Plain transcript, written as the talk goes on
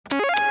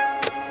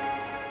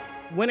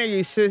When are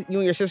you and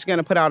your sister going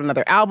to put out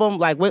another album?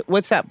 Like,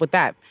 what's up with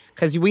that?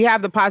 Because we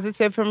have the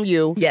positive from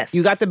you. Yes.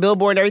 You got the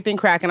Billboard and everything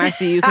cracking. I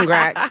see you.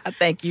 Congrats.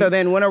 Thank you. So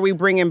then when are we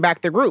bringing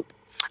back the group?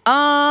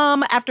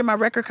 After my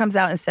record comes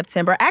out in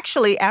September.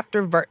 Actually,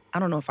 after I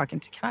don't know if can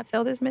I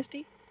tell this,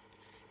 Misty?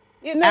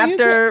 Yeah, no,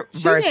 after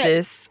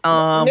Versus,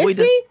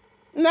 Misty?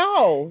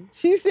 No,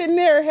 she's sitting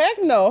there.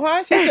 Heck no,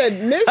 huh? She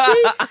said,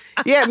 Misty?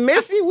 Yeah,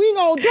 Misty, we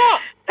gonna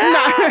drop.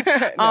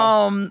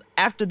 No.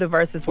 After the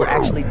Versus, we're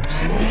actually...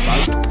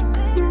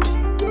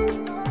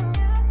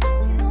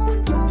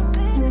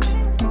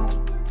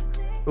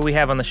 Who we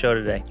have on the show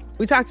today?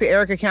 We talked to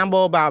Erica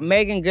Campbell about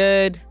Megan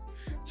Good,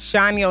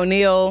 Shawnee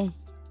O'Neal,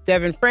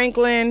 Devin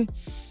Franklin,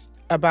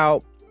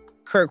 about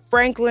Kirk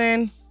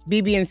Franklin,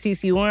 BB and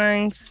CeCe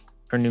Winans.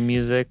 Her new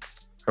music,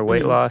 her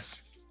weight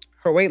loss.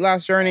 Her weight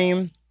loss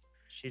journey.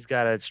 She's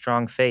got a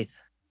strong faith.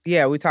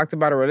 Yeah, we talked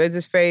about her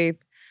religious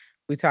faith.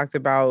 We talked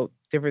about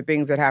different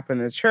things that happen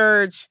in the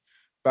church,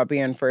 about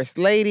being first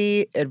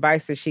lady,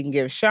 advice that she can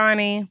give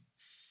Shawnee.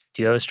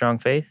 Do you have a strong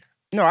faith?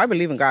 No, I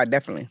believe in God,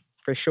 definitely,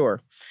 for sure.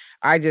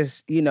 I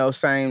just,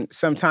 saying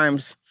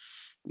sometimes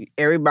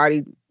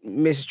everybody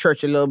misses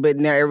church a little bit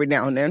now, every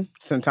now and then.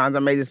 Sometimes I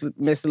may just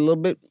miss a little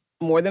bit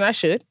more than I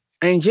should.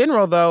 In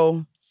general,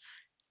 though,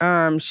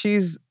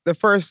 she's the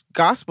first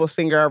gospel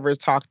singer I ever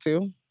talked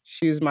to.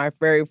 She's my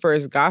very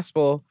first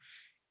gospel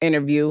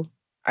interview,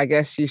 I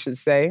guess you should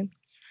say.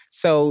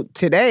 So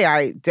today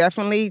I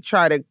definitely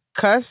try to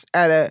cuss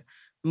at as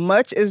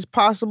much as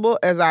possible.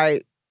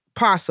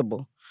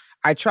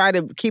 I try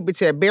to keep it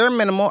to a bare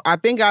minimal. I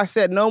think I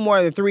said no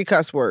more than 3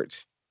 cuss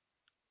words.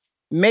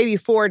 Maybe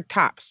 4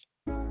 tops.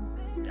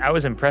 I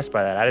was impressed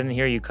by that. I didn't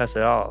hear you cuss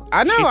at all.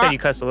 I know. She said you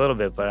cussed a little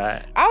bit,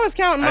 but I was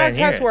counting my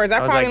cuss words. I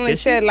probably only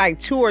said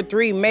like 2 or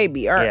 3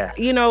 maybe. Or, yeah.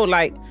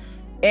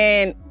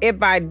 And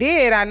if I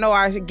did, I know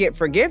I should get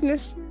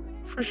forgiveness.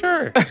 For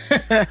sure.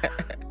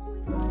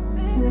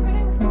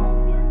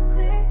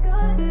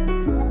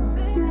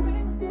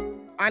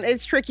 On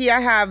It's Tricky, I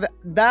have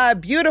the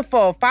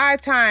beautiful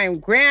 5-time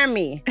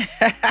Grammy.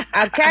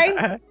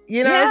 Okay?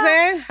 You know what I'm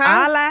saying?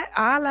 Huh?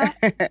 I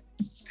like.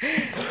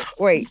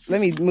 Wait, let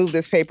me move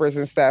this papers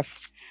and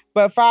stuff.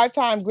 But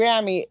 5-time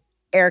Grammy,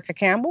 Erica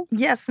Campbell.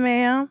 Yes,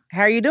 ma'am.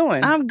 How are you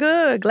doing? I'm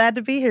good. Glad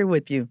to be here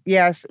with you.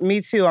 Yes, me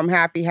too. I'm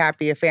happy,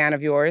 a fan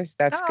of yours.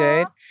 That's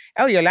good.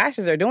 Oh, your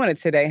lashes are doing it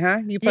today,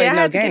 huh? You played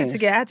no games.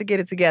 I had to get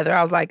it together.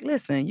 I was like,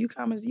 listen, you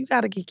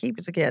got to keep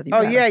it together.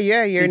 Yeah.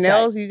 Your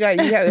nails, you had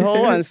the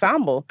whole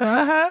ensemble.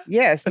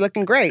 Yes,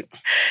 looking great.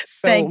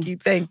 So, Thank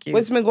you.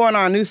 What's been going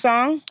on? New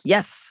song?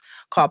 Yes,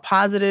 called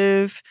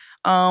Positive.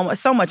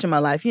 So much in my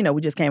life.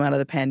 We just came out of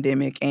the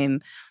pandemic,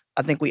 and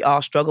I think we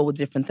all struggle with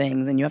different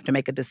things, and you have to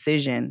make a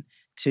decision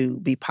to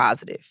be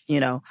positive,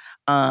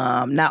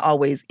 Not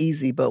always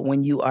easy, but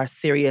when you are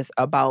serious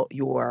about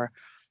your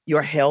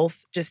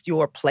health, just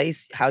your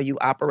place, how you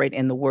operate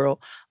in the world,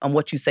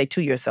 what you say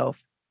to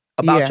yourself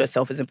about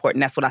yourself is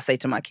important. That's what I say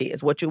to my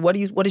kids. What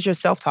is your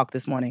self-talk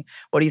this morning?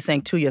 What are you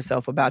saying to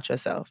yourself about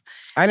yourself?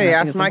 I need to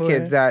ask my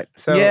kids that.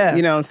 So,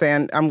 you know what I'm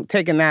saying? I'm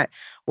taking that.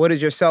 What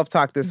is your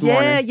self-talk this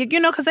morning? Yeah,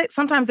 because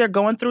sometimes they're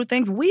going through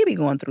things. We be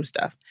going through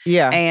stuff.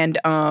 Yeah. And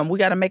we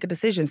got to make a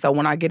decision. So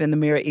when I get in the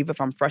mirror, even if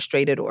I'm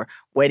frustrated or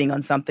waiting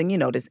on something,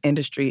 this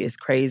industry is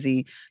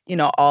crazy,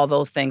 all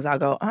those things, I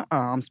go,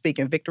 I'm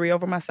speaking victory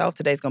over myself.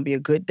 Today's going to be a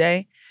good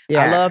day.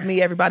 Yeah. I love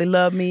me. Everybody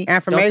love me.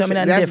 Affirmation, don't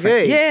tell me that's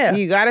different. good. Yeah.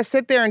 You got to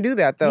sit there and do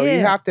that, though. Yeah.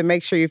 You have to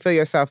make sure you feel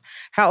yourself.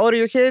 How old are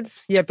your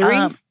kids? You have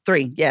 3?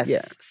 3, yes.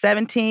 Yeah.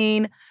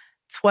 17,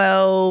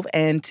 12,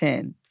 and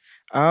 10.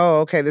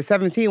 Oh, okay. The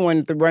 17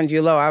 one runs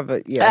you low.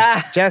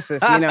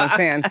 Justice, you know what I'm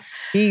saying?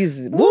 He's,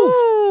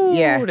 woof.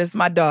 Yeah. That's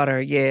my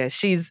daughter. Yeah.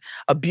 She's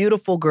a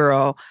beautiful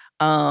girl,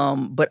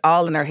 but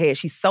all in her head.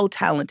 She's so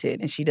talented,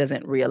 and she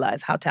doesn't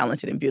realize how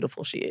talented and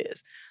beautiful she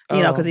is.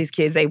 Because these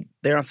kids,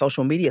 they're on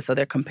social media, so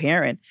they're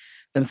comparing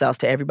themselves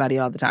to everybody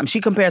all the time. She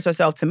compares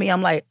herself to me.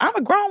 I'm like, I'm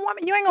a grown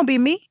woman. You ain't gonna be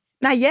me.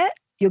 Not yet.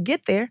 You'll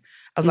get there.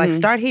 I was like,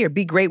 start here.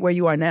 Be great where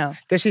you are now.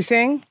 Does she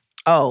sing?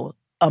 Oh,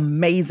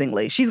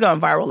 amazingly. She's gone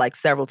viral like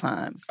several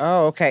times.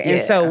 Oh, okay. Yeah.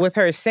 And so with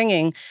her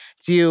singing,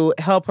 do you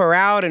help her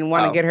out and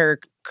want to get her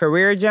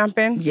career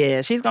jumping?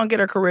 Yeah, she's going to get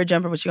her career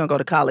jumping, but she's going to go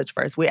to college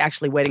first. We're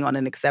actually waiting on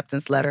an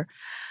acceptance letter.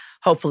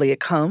 Hopefully it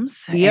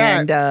comes.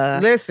 Yeah.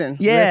 And, listen,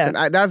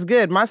 that's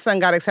good. My son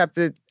got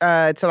accepted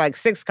to like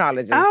 6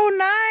 colleges. Oh,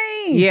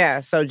 nice.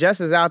 Yeah, so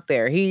Justice out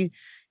there. Is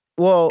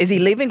he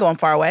leaving, going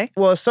far away?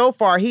 Well, so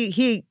far,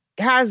 he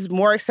has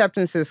more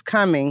acceptances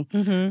coming,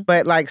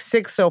 but like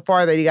 6 so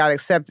far that he got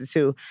accepted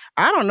to.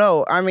 I don't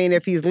know. I mean,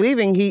 if he's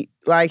leaving, he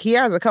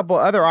has a couple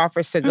other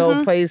offers to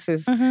go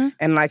places,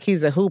 and like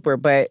he's a hooper,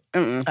 but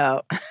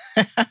oh,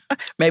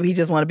 maybe he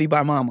just want to be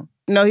by mama.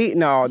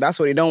 No, that's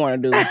what he don't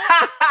want to do.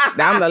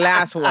 I'm the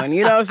last one.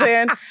 You know what I'm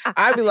saying?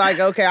 I'd be like,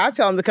 okay, I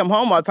tell him to come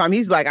home all the time.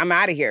 He's like, I'm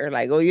out of here.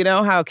 Like, well, you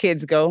know how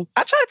kids go.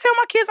 I try to tell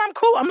my kids I'm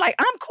cool. I'm like,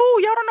 I'm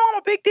cool. Y'all don't know I'm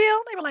a big deal.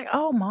 They were like,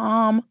 oh,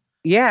 Mom.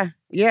 Yeah,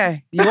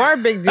 you are a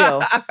big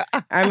deal.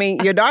 I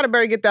mean, your daughter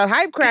better get that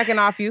hype cracking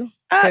off you.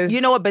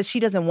 You know what? But she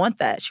doesn't want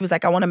that. She was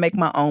like, I want to make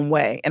my own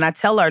way. And I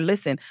tell her,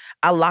 listen,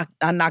 I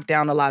knocked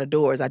down a lot of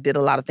doors. I did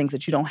a lot of things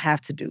that you don't have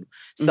to do.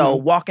 So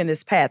walk in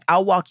this path.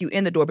 I'll walk you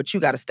in the door, but you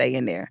got to stay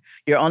in there.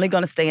 You're only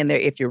going to stay in there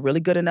if you're really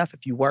good enough,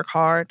 if you work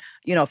hard,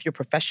 if you're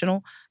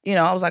professional.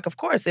 I was like, of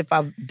course, if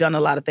I've done a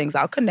lot of things,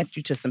 I'll connect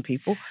you to some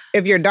people.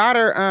 If your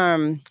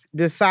daughter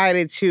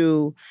decided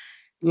to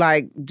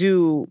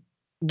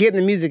get in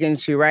the music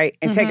industry, right?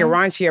 And take a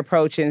raunchy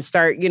approach and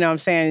start,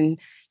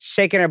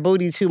 shaking her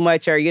booty too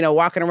much or,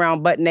 walking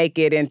around butt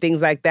naked and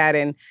things like that.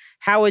 And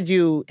how would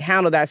you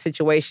handle that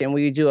situation?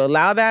 Would you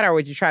allow that or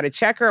would you try to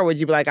check her or would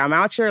you be like, I'm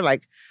out here?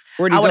 Like,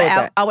 where do you go with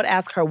that? I would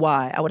ask her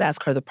why. I would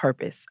ask her the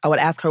purpose. I would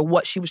ask her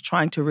what she was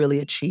trying to really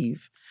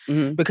achieve.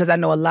 Because I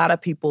know a lot of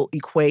people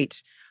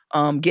equate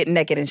getting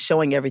naked and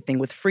showing everything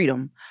with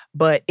freedom,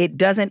 but it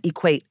doesn't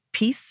equate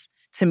peace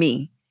to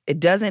me. It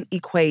doesn't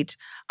equate,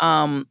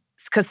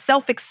 because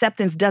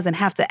self-acceptance doesn't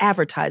have to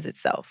advertise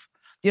itself.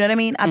 You know what I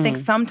mean? I think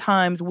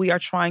sometimes we are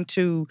trying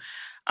to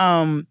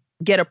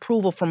get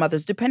approval from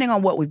others, depending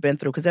on what we've been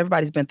through, because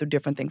everybody's been through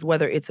different things,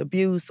 whether it's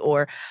abuse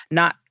or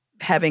not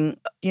having,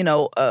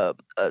 a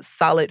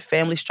solid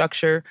family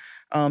structure,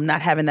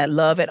 not having that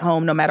love at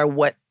home, no matter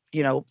what,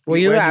 were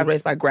you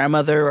raised by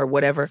grandmother or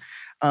whatever.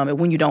 And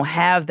when you don't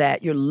have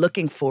that, you're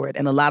looking for it.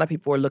 And a lot of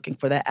people are looking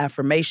for that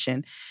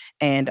affirmation.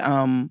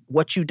 And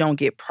what you don't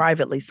get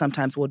privately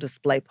sometimes will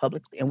display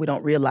publicly. And we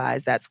don't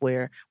realize that's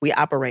where we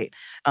operate.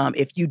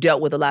 If you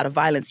dealt with a lot of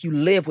violence, you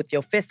live with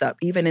your fist up,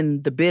 even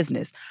in the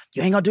business.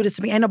 You ain't gonna do this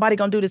to me. Ain't nobody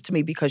gonna do this to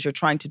me because you're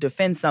trying to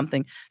defend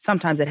something.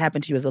 Sometimes it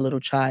happened to you as a little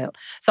child.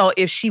 So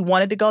if she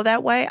wanted to go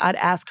that way, I'd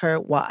ask her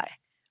why.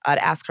 I'd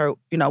ask her,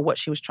 what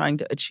she was trying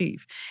to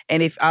achieve.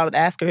 And if I would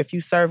ask her, if you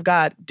serve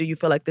God, do you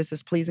feel like this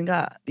is pleasing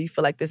God? Do you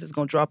feel like this is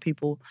going to draw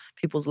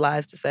people's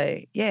lives to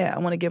say, yeah, I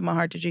want to give my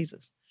heart to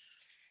Jesus?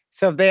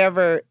 So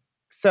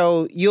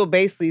you'll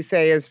basically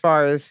say as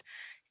far as,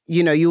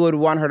 you would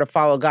want her to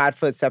follow God's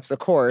footsteps, of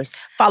course.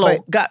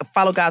 Follow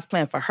God's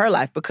plan for her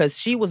life because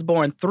she was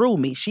born through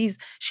me. She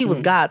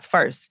was God's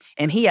first.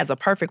 And he has a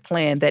perfect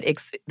plan that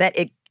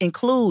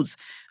includes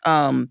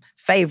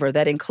favor,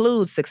 that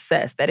includes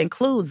success, that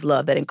includes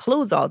love, that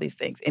includes all these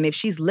things. And if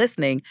she's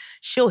listening,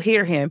 she'll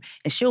hear him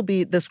and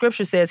the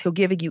scripture says he'll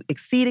give you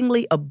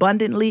exceedingly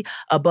abundantly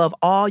above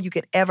all you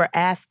could ever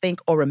ask, think,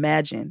 or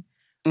imagine.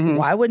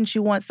 Why wouldn't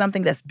you want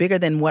something that's bigger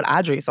than what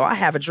I dream? So I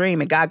have a dream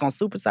and God gonna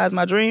supersize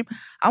my dream.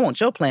 I want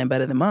your plan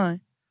better than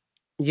mine.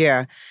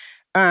 Yeah.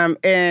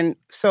 And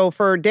so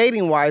for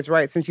dating wise,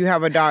 right, since you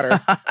have a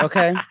daughter,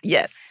 okay?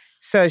 Yes.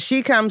 So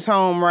she comes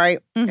home, right?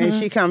 And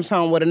she comes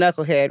home with a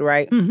knucklehead,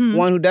 right?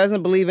 One who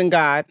doesn't believe in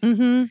God.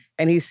 And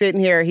he's sitting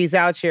here, he's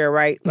out here,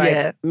 right?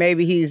 Like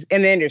maybe he's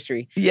in the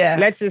industry. Yeah.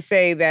 Let's just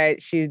say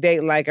that she's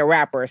dating like a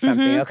rapper or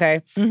something,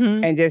 okay?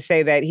 And just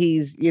say that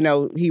he's,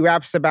 he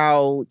raps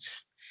about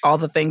all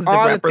the things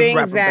that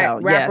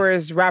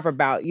rappers rap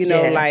about.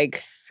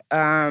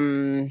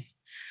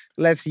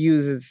 Let's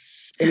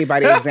use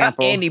anybody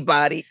example.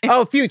 Anybody.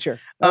 Oh, Future.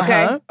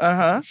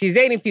 Okay. She's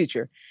dating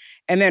Future.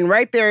 And then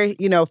right there,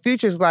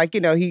 Future's like,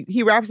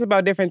 he raps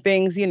about different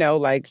things,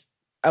 like,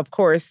 of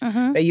course,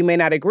 that you may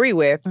not agree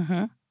with.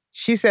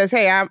 She says,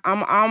 hey, I'm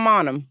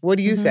on him. What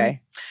do you say?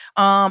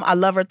 I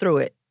love her through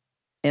it.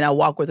 And I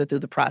walk with her through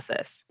the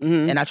process.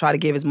 And I try to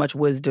give as much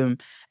wisdom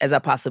as I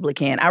possibly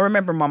can. I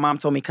remember my mom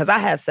told me, because I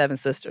have 7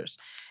 sisters.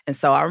 And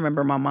so I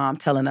remember my mom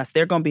telling us,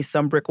 there are going to be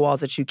some brick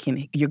walls that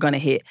you're going to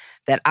hit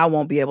that I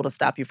won't be able to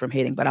stop you from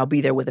hitting, but I'll be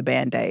there with a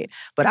Band-Aid.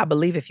 But I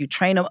believe if you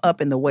train them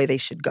up in the way they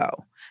should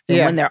go,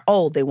 then when they're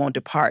old, they won't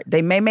depart.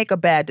 They may make a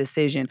bad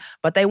decision,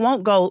 but they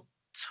won't go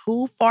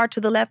too far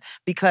to the left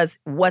because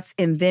what's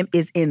in them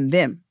is in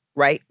them,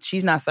 right?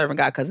 She's not serving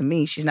God because of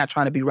me. She's not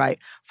trying to be right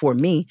for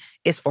me.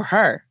 It's for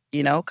her.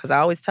 Because I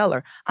always tell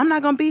her, I'm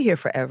not going to be here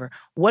forever.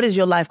 What is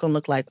your life going to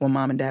look like when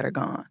mom and dad are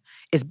gone?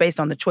 It's based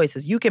on the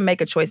choices. You can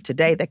make a choice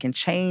today that can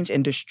change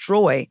and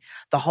destroy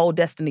the whole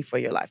destiny for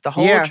your life, the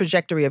whole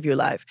trajectory of your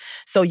life.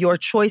 So your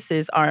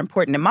choices are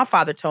important. And my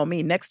father told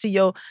me, next to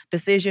your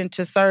decision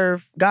to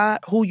serve God,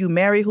 who you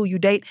marry, who you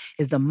date,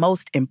 is the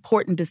most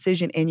important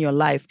decision in your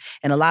life.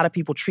 And a lot of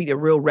people treat it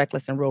real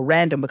reckless and real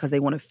random because they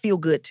want to feel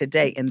good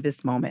today in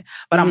this moment.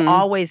 But I'm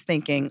always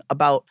thinking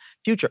about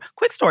future.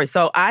 Quick story.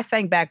 So I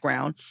sang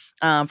background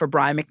for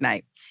Brian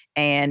McKnight.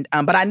 And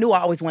but I knew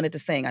I always wanted to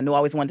sing. I knew I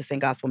always wanted to sing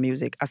gospel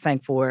music. I sang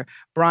for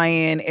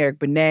Brian, Eric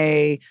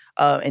Benet,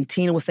 and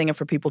Tina was singing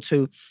for people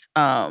too.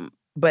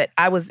 But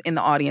I was in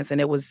the audience, and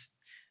it was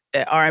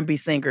an R&B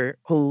singer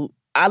who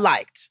I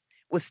liked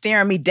was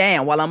staring me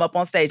down while I'm up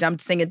on stage. I'm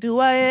singing, "Do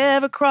I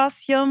ever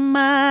cross your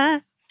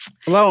mind?"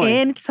 Blowing.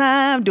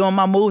 Anytime, doing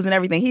my moves and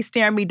everything. He's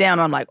staring me down.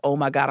 And I'm like, oh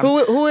my God.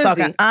 Who is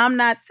he? I'm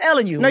not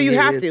telling you. No, you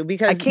have to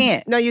because I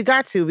can't. No, you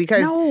got to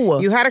because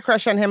you had a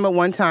crush on him at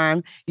one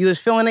time. You was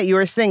feeling it. You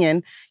were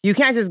singing. You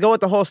can't just go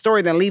with the whole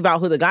story then leave out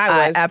who the guy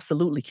was. I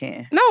absolutely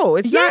can. No,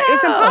 it's not.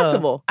 It's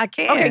impossible. I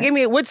can't. Okay, give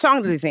me which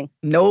song does he sing?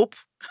 Nope.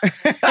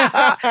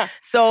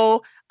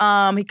 So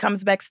he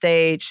comes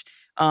backstage.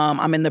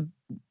 I'm in the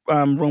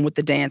room with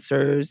the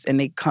dancers,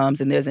 and it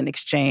comes and there's an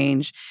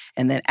exchange.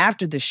 And then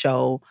after the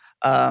show,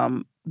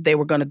 they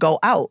were going to go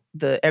out.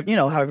 You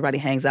know how everybody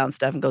hangs out and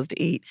stuff and goes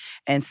to eat.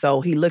 And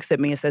so he looks at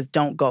me and says,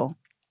 "Don't go."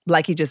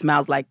 Like he just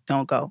mouths like,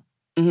 "Don't go."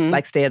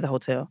 Like stay at the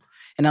hotel.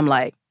 And I'm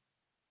like,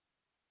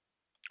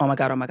 oh my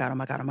God, oh my God, oh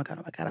my God, oh my God,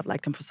 oh my God. I've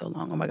liked him for so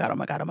long. Oh my God, oh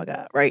my God, oh my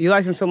God. Right? You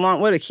liked him so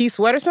long. What, a Keith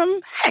Sweat or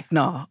something? Heck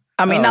no.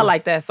 I mean, not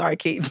like that. Sorry,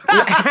 Keith.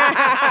 Like,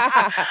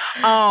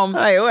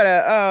 what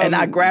a and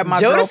I grabbed my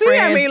Jodeci?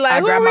 girlfriend's. I mean, like,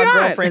 I grabbed my who we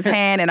on? girlfriend's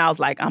hand, and I was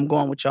like, I'm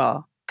going with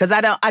y'all. Because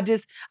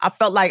I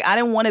felt like I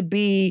didn't want to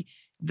be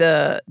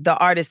the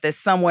artist that's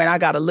somewhere and I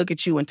got to look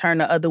at you and turn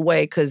the other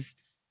way because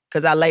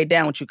I laid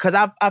down with you. Because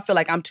I feel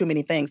like I'm too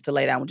many things to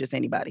lay down with just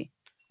anybody.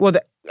 Well,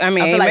 I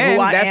mean, I feel like amen.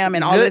 who I That's am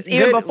and all good, this.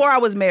 Even good. before I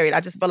was married, I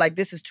just felt like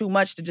this is too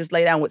much to just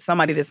lay down with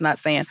somebody that's not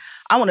saying,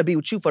 I want to be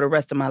with you for the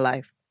rest of my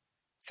life.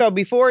 So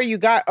before you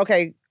got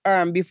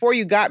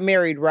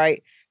married,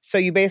 right? So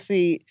you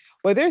basically,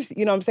 well, there's,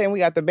 you know what I'm saying? We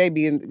got the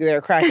baby and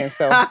they're cracking,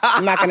 so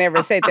I'm not going to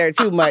ever sit there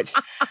too much.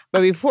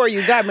 But before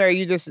you got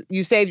married,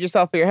 you saved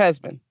yourself for your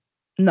husband.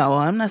 No,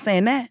 I'm not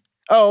saying that.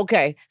 Oh,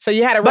 okay. So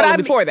you had a role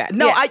before that.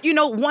 No,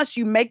 yeah. Once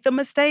you make the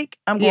mistake,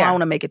 I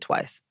want to make it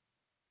twice.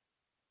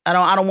 I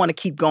don't want to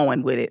keep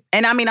going with it.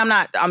 And I mean, I'm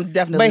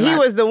definitely But he not.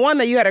 was the one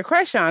that you had a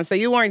crush on, so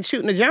you weren't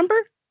shooting a jumper?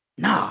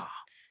 No.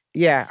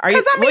 Yeah. Are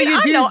you?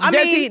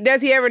 Because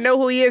does he ever know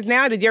who he is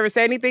now? Did you ever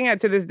say anything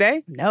to this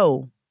day?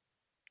 No.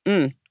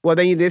 Well,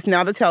 then this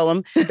now to tell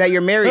him that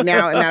you're married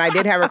now and that I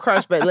did have a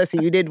crush, but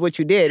listen, you did what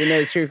you did, and it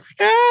was true.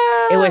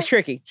 It was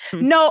tricky.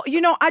 No,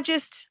 I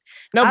just.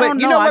 No, but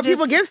you know what?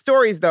 People give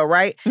stories though,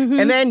 right? Mm-hmm.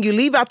 And then you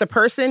leave out the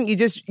person. You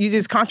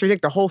just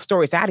contradict the whole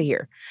story. It's out of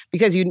here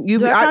because you.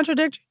 Do I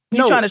contradict you? You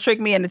No. trying to trick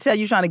me into tell?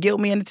 You trying to guilt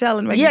me into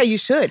telling me? Yeah, you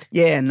should.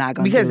 Yeah, not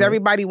gonna. Because do it.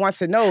 everybody wants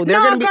to know. They're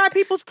no, gonna be guard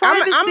people's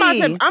privacy.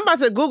 I'm about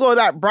to Google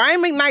that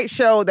Brian McKnight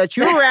show that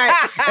you were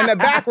at in the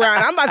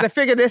background. I'm about to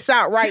figure this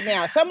out right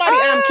now. Somebody,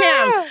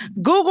 Cam,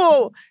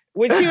 Google.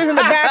 When she was in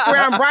the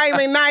background, Brian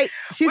McKnight,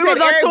 she said was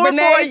on Eric tour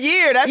Benet. for a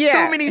year. That's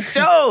too many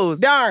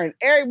shows. Darn.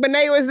 Eric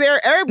Benet was there.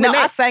 No,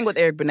 I sang with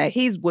Eric Benet.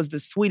 He was the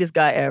sweetest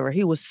guy ever.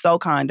 He was so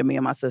kind to me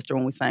and my sister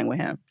when we sang with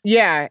him.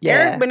 Yeah.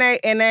 Eric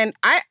Benet. And then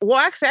I've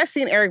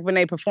seen Eric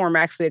Benet perform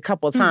actually a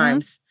couple of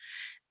times.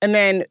 And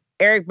then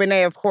Eric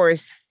Benet, of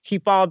course, he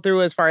followed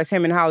through as far as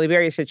him and Halle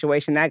Berry's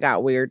situation. That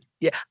got weird.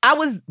 Yeah.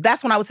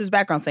 That's when I was his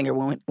background singer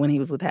when he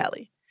was with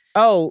Halle.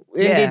 Oh,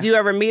 and did you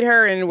ever meet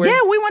her? Yeah,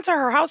 we went to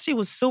her house. She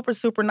was super,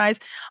 super nice.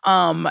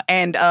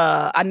 And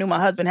I knew my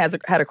husband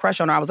had a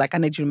crush on her. I was like, I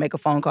need you to make a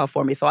phone call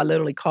for me. So I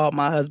literally called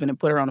my husband and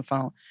put her on the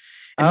phone.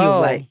 And he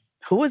was like,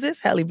 who is this?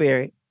 Halle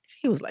Berry.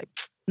 He was like,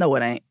 no,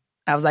 it ain't.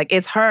 I was like,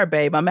 it's her,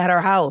 babe. I'm at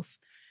her house.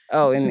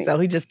 Oh, and so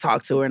he just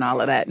talked to her and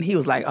all of that. And he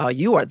was like, oh,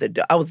 you are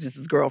I was just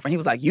his girlfriend. He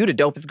was like, you the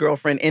dopest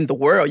girlfriend in the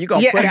world. You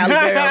gonna put Halle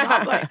Berry on? I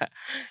was like,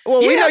 well,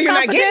 we know you're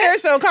not getting there,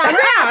 so calm down,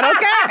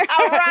 okay?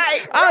 All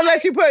right. I'll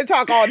let you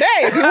talk all day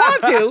if you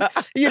want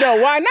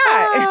to.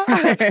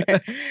 Why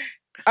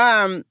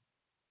not?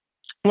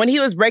 When he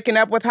was breaking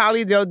up with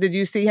Halle, though, did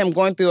you see him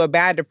going through a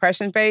bad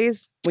depression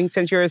phase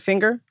since you're a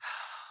singer?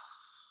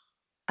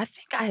 I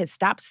think I had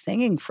stopped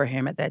singing for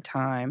him at that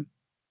time.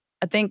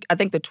 I think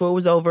the tour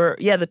was over.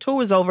 Yeah, the tour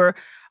was over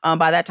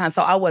by that time,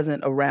 so I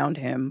wasn't around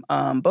him.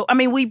 But I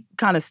mean, we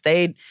kind of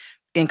stayed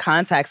in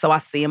contact, so I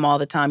see him all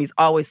the time. He's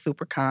always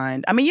super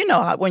kind. I mean, you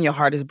know, when your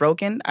heart is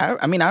broken. I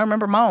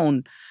remember my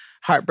own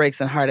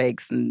heartbreaks and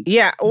heartaches and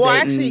well,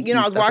 actually,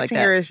 I was watching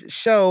like your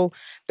show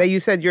that you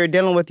said you were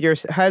dealing with your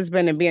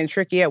husband and being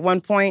tricky at one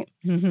point,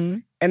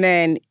 and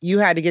then you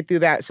had to get through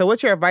that. So,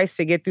 what's your advice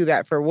to get through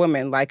that for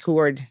women like who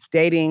are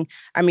dating?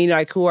 I mean,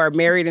 like who are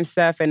married and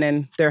stuff, and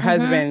then their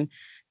husband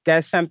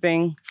does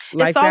something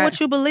like that? It's all what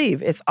you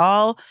believe. It's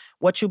all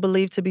what you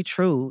believe to be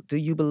true.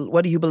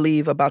 What do you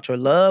believe about your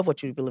love? What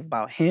do you believe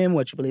about him?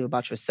 What you believe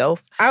about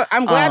yourself?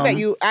 I'm glad that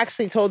you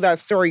actually told that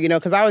story,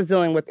 because I was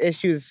dealing with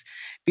issues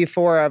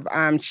before of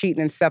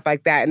cheating and stuff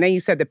like that. And then you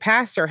said the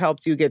pastor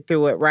helped you get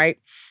through it, right?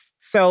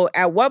 So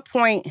at what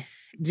point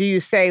do you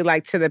say,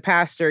 like, to the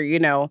pastor,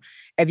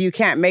 if you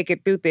can't make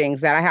it through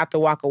things, that I have to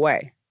walk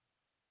away?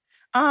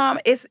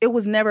 It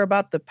was never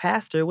about the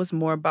pastor. It was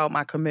more about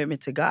my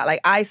commitment to God.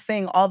 Like I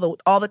sing all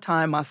the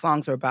time. My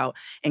songs are about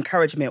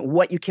encouragement,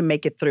 what you can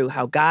make it through,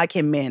 how God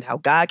can mend, how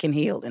God can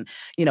heal, and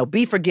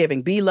be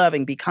forgiving, be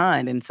loving, be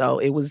kind. And so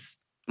it was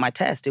my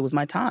test. It was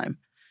my time.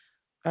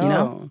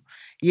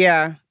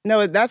 Yeah.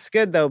 No, that's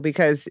good though,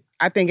 because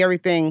I think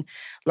everything,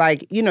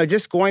 like,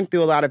 just going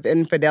through a lot of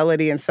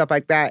infidelity and stuff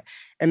like that.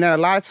 And then a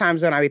lot of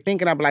times when I be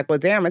thinking, I'm like, well,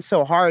 damn, it's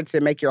so hard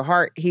to make your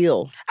heart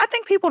heal. I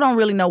think people don't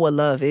really know what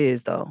love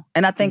is though.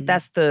 And I think I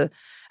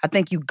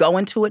think you go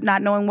into it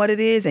not knowing what it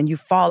is and you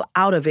fall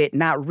out of it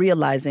not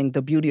realizing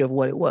the beauty of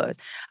what it was.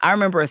 I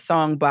remember a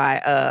song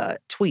by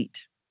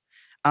Tweet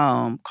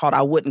called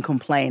I Wouldn't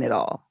Complain at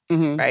All.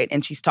 Right.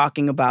 And she's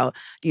talking about,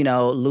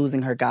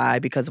 losing her guy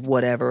because of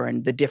whatever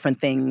and the different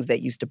things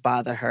that used to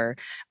bother her.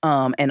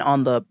 And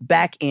on the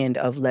back end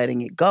of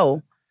letting it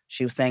go,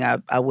 She was saying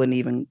I wouldn't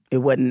even, it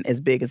wasn't as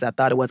big as I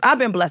thought it was. I've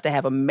been blessed to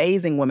have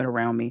amazing women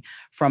around me,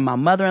 from my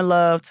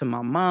mother-in-law to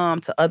my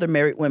mom to other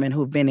married women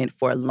who've been in it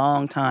for a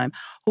long time,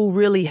 who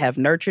really have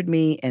nurtured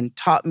me and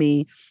taught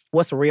me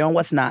what's real and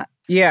what's not.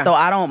 Yeah.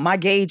 So my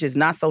gauge is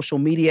not social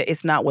media.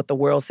 It's not what the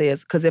world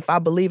says. Because if I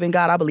believe in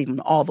God, I believe him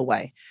all the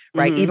way,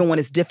 right? Even when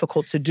it's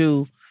difficult to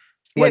do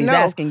what he's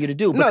asking you to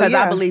do. Because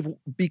I believe,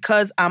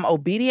 because I'm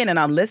obedient and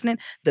I'm listening,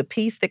 the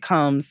peace that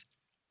comes,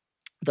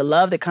 the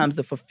love that comes,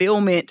 the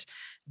fulfillment,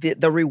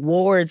 the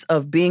rewards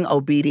of being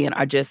obedient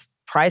are just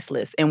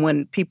priceless. And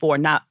when people are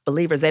not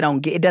believers,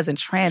 it doesn't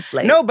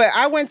translate. No, but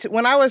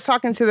when I was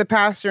talking to the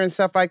pastor and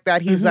stuff like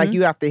that, he's like,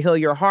 you have to heal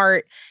your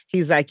heart.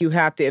 He's like, you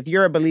have to, if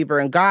you're a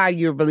believer in God,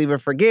 you're a believer in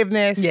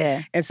forgiveness.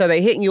 Yeah. And so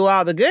they hitting you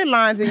all the good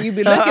lines and you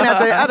be looking at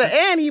the other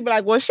end, you be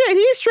like, well, shit,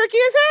 he's tricky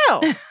as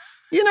hell.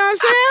 You know what I'm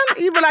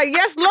saying? You be like,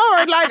 yes,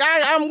 Lord, like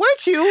I'm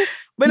with you.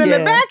 But in the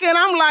back end,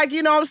 I'm like,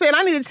 you know what I'm saying?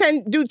 I need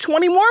to do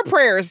 20 more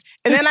prayers.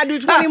 And then I do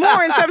 20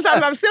 more. And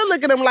sometimes I'm still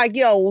looking at them like,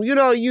 yo, you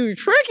know, you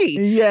tricky.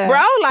 Yeah.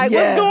 Bro, like,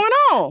 what's going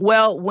on?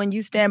 Well, when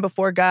you stand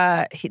before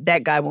God,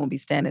 that guy won't be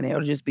standing there.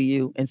 It'll just be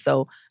you. And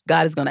so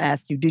God is going to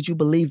ask you, did you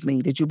believe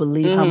me? Did you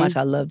believe how much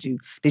I loved you?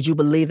 Did you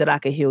believe that I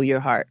could heal your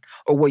heart?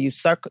 Or were you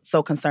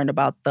so concerned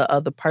about the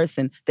other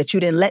person that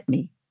you didn't let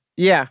me?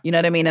 Yeah. You know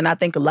what I mean? And I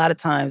think a lot of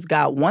times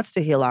God wants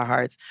to heal our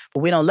hearts, but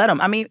we don't let him.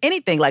 I mean,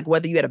 anything, like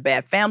whether you had a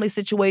bad family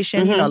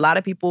situation, you know, a lot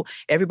of people,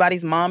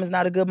 everybody's mom is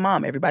not a good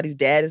mom. Everybody's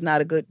dad is not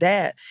a good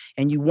dad.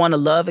 And you want to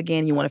love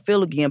again, you want to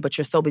feel again, but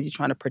you're so busy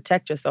trying to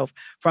protect yourself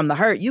from the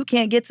hurt, you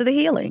can't get to the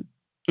healing.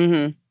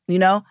 You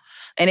know?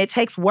 And it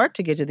takes work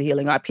to get to the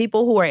healing. Like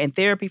people who are in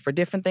therapy for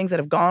different things that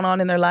have gone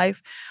on in their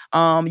life,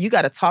 you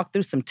got to talk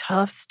through some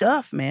tough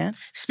stuff, man.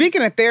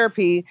 Speaking of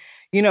therapy,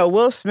 you know,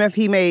 Will Smith,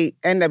 he may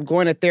end up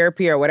going to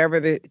therapy or whatever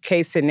the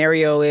case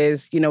scenario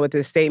is, you know, with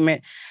his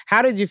statement.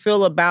 How did you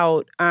feel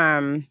about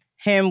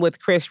him with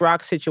Chris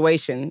Rock's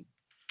situation?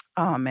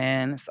 Oh,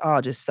 man, it's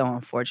all just so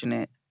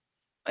unfortunate.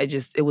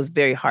 It was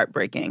very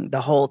heartbreaking,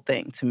 the whole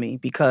thing to me,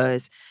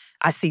 because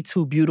I see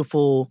two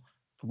beautiful,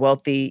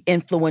 wealthy,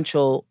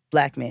 influential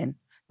Black men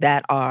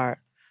that are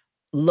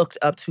looked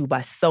up to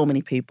by so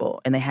many people.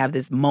 And they have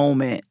this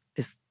moment,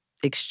 this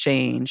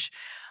exchange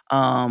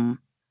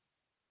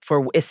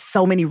for it's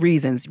so many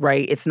reasons,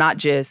 right? It's not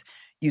just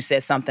you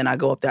said something, I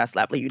go up there, I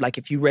slap you. Like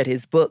if you read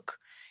his book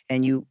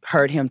and you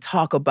heard him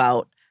talk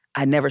about,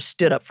 I never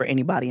stood up for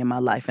anybody in my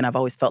life and I've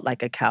always felt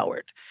like a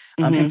coward.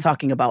 Him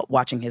talking about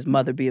watching his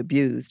mother be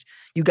abused.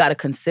 You got to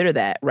consider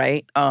that,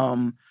 right?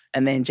 And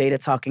then Jada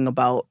talking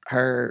about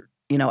her,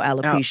 you know,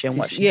 alopecia and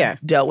what she's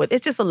dealt with.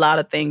 It's just a lot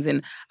of things.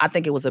 And I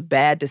think it was a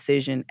bad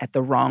decision at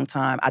the wrong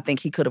time. I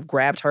think he could have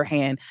grabbed her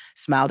hand,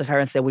 smiled at her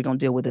and said, we're going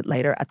to deal with it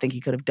later. I think he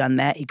could have done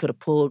that. He could have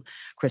pulled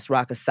Chris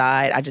Rock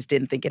aside. I just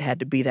didn't think it had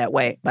to be that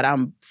way. But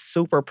I'm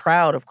super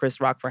proud of Chris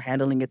Rock for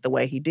handling it the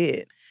way he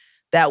did.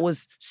 That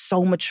was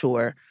so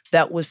mature.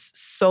 That was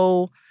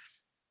so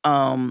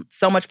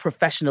much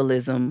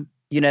professionalism,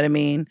 you know what I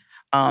mean?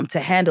 To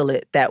handle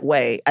it that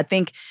way. I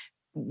think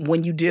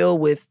when you deal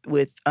with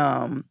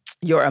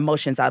your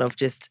emotions out of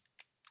just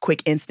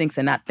quick instincts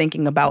and not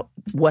thinking about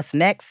what's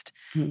next,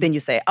 then you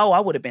say, oh,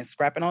 I would have been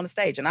scrapping on the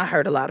stage. And I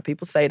heard a lot of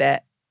people say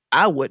that.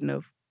 I wouldn't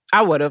have.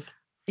 I would have.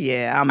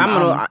 Yeah,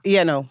 no.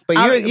 But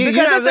you're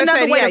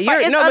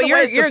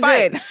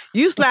good.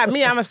 You slap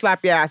me, I'm gonna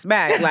slap your ass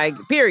back. Like,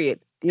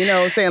 period. You know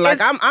what I'm saying? Like,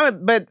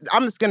 but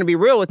I'm just gonna be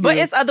real with you. But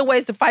it's other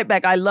ways to fight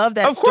back. I love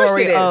that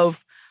story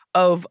of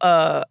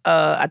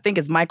I think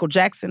it's Michael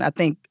Jackson. I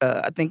think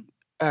I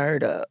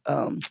heard,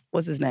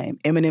 what's his name?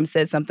 Eminem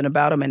said something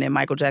about him, and then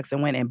Michael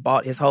Jackson went and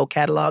bought his whole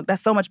catalog.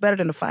 That's so much better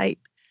than a fight.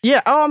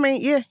 Yeah. Oh, I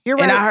mean, yeah, you're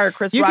right. And I heard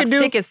Chris Rock's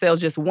ticket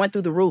sales just went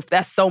through the roof.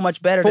 That's so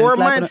much better than 4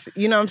 months.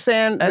 You know what I'm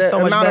saying? That's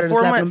so much better than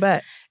slapping him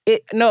back.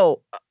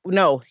 No.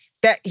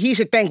 That he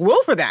should thank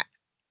Will for that.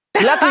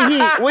 Luckily,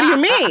 what do you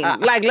mean?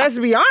 Like, let's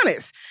be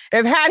honest.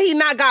 Had he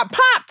not got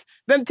popped,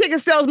 them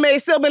ticket sales may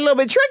have still been a little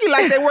bit tricky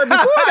like they were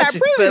before that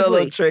previously. A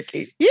little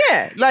tricky.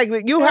 Yeah. Like,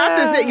 you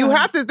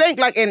have to think,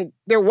 like, and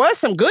there was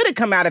some good that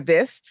come out of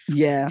this.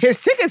 Yeah.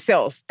 His ticket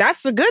sales,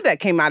 that's the good that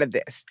came out of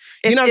this.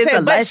 You know what I'm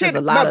saying?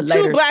 But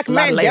two Black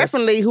men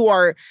definitely who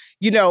are,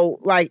 you know,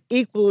 like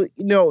equally,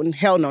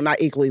 hell no,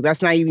 not equally.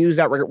 Let's not even use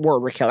that word,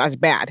 Raquel. That's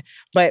bad.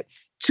 But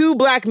two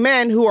Black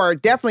men who are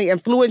definitely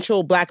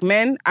influential Black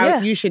men,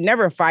 you should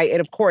never fight.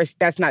 And of course,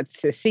 that's not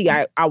to see.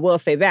 I will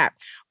say that.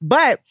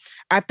 But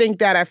I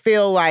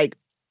feel like,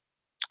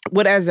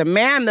 as a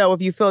man, though,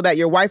 if you feel that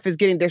your wife is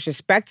getting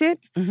disrespected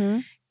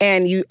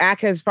and you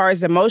act as far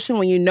as emotion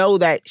when you know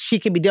that she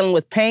could be dealing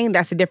with pain,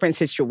 that's a different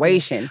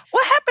situation.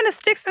 What happened to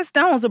sticks and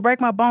stones will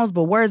break my bones,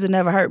 but words will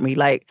never hurt me?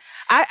 Like,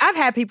 I've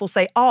had people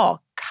say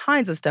all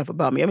kinds of stuff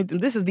about me. I mean,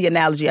 this is the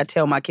analogy I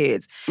tell my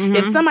kids.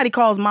 If somebody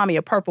calls mommy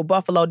a purple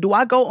buffalo, do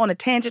I go on a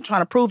tangent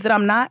trying to prove that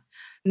I'm not?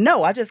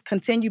 No, I just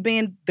continue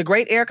being the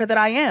great Erica that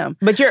I am.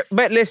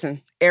 But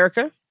listen,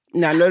 Erica,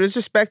 now no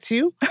disrespect to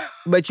you,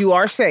 but you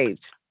are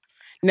saved.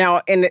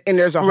 Now, and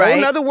there's a whole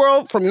nother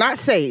world from not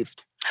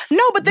saved.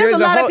 No, but there's a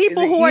lot of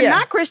people who are yeah.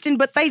 not Christian,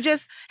 but they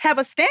just have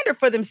a standard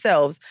for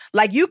themselves.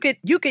 Like you could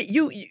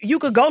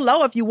go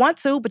low if you want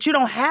to, but you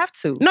don't have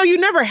to. No, you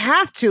never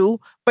have to.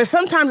 But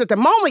sometimes at the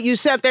moment you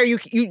sit there,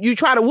 you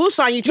try to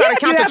woo-sign, you try to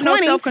count to 20. You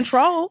have no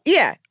self-control.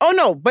 Yeah. Oh,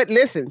 no. But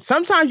listen,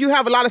 sometimes you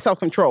have a lot of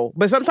self-control.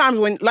 But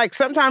sometimes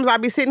sometimes I'll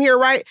be sitting here,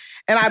 right?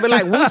 And I'll be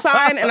like,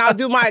 woo-sign, and I'll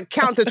do my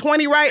count to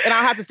 20, right? And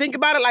I'll have to think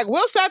about it. Like,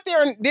 Will sat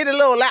there and did a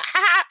little, like,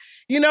 ha-ha,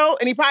 you know?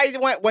 And he probably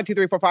went 1, 2,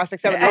 3, 4, 5,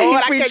 6, 7.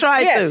 Lord, he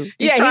tried to.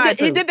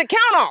 He did the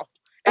count off.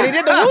 And he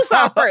did the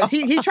woo-sign first.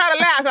 He tried to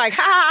laugh, like,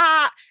 ha,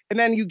 ha, ha. And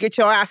then you get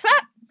your ass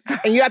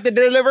up, and you have to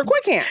deliver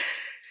quick hands.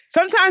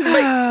 Sometimes,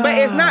 but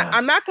it's not,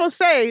 I'm not going to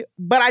say,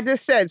 but I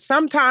just said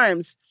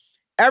sometimes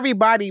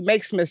everybody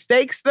makes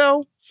mistakes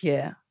though.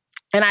 Yeah.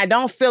 And I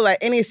don't feel at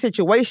any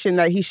situation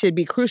that he should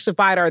be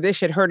crucified or this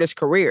should hurt his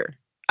career.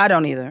 I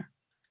don't either.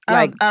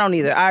 I don't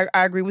either. I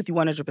agree with you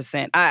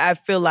 100%. I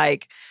feel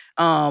like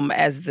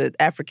as the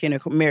African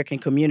American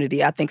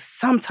community, I think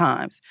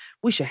sometimes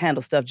we should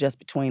handle stuff just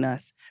between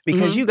us.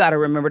 Because you got to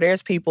remember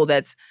there's people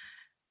that's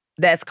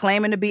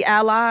claiming to be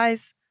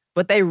allies,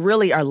 but they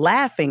really are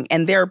laughing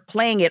and they're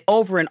playing it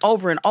over and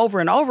over and over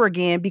and over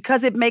again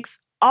because it makes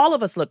all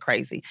of us look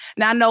crazy.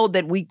 Now, I know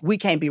that we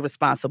can't be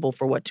responsible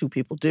for what two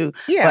people do,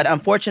 but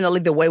unfortunately,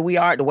 the way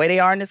they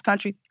are in this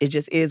country, it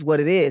just is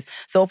what it is.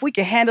 So if we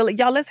can handle it,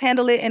 y'all, let's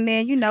handle it, and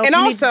then, And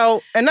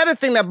also, another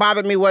thing that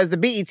bothered me was the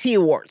BET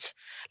Awards.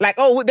 Like,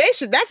 that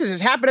should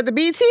just happen at the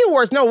BET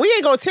Awards. No, we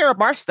ain't gonna tear up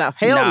our stuff.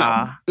 Hell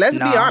no. Let's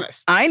be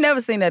honest. I ain't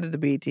never seen that at the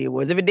BET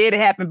Awards. If it did, it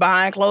happened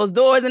behind closed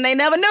doors, and they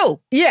never knew.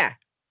 Yeah.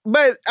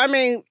 But, I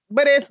mean,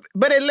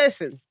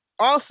 listen,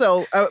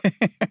 also,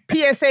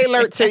 PSA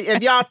alert to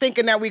if y'all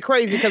thinking that we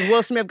crazy because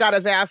Will Smith got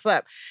his ass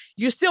up.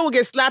 You still will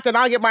get slapped and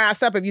I'll get my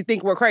ass up if you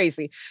think we're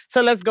crazy.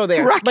 So let's go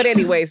there. Right. But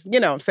anyways, you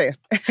know what I'm saying.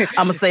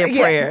 I'm going to say a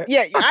prayer.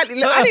 Yeah, I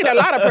need a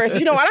lot of prayers.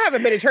 You know what? I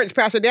haven't been to church,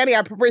 Pastor Danny. I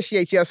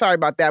appreciate you. I'm sorry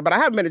about that. But I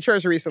haven't been to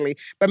church recently.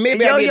 But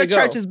maybe I need to go.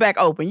 Your church is back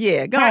open.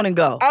 Yeah, go on and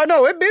go. Oh,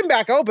 no, it's been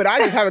back open. I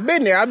just haven't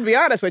been there. I'm going to be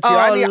honest with you.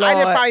 I just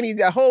probably need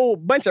a whole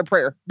bunch of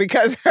prayer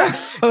because, you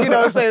know what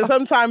I'm saying,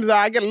 sometimes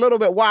I get a little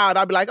bit wild.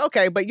 I'll be like,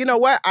 okay, but you know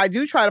what? I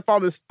do try to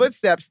follow his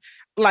footsteps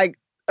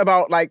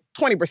about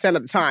 20%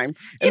 of the time.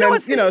 And then,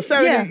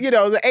 70,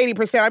 the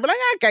 80%, I'd be like,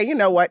 okay, you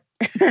know what?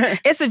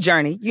 It's a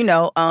journey,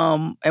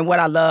 and what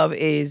I love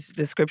is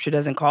the scripture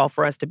doesn't call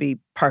for us to be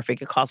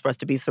perfect. It calls for us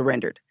to be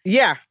surrendered.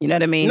 Yeah. You know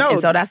what I mean? No. And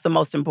so that's the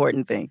most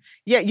important thing.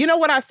 Yeah. You know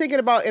what I was thinking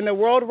about in the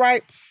world,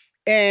 right?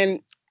 And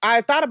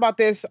I thought about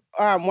this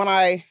when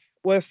I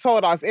was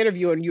told I was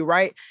interviewing you,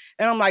 right?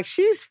 And I'm like,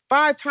 she's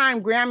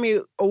 5-time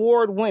Grammy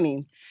Award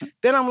winning.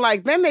 Then I'm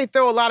like, then they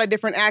throw a lot of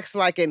different acts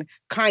like in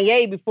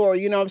Kanye before,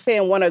 you know what I'm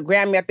saying, won a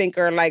Grammy, I think,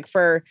 or like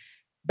for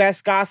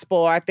Best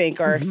Gospel, I think,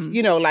 or,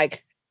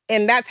 like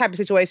in that type of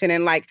situation.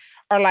 And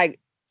or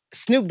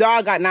Snoop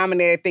Dogg got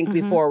nominated, I think,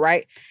 before,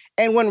 right?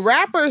 And when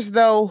rappers,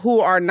 though,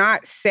 who are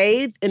not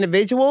saved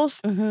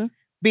individuals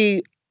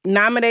be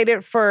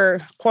nominated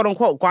for quote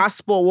unquote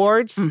gospel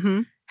awards,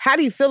 how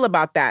do you feel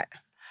about that?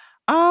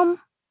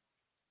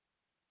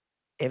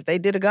 If they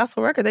did a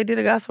gospel record, they did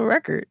a gospel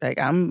record. Like,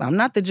 I'm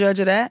not the judge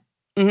of that.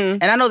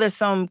 And I know there's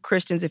some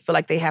Christians that feel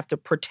like they have to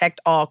protect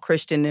all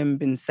Christendom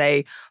and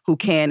say who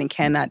can and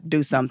cannot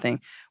do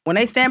something. When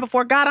they stand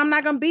before God, I'm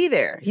not going to be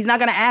there. He's not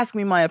going to ask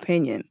me my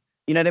opinion.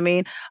 You know what I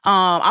mean?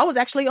 I was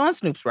actually on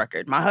Snoop's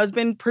record. My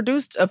husband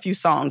produced a few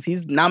songs.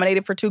 He's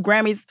nominated for 2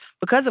 Grammys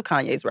because of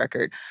Kanye's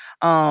record.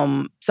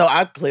 So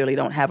I clearly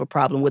don't have a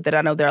problem with it.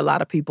 I know there are a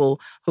lot of people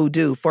who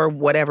do for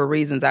whatever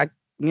reasons. I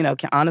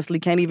honestly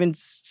can't even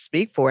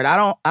speak for it. I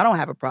don't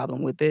have a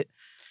problem with it.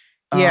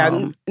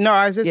 Yeah, no,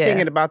 I was just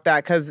thinking about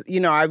that because,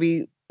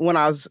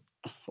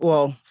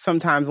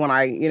 sometimes when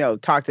I,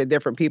 talk to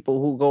different people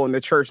who go in the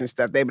church and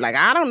stuff, they be like,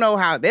 I don't know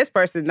how this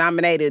person's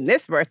nominated and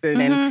this person.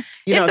 And,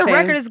 if the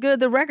record is good,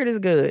 the record is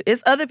good.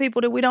 It's other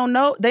people that we don't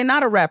know. They're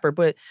not a rapper,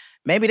 but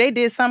maybe they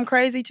did something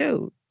crazy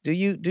too. Do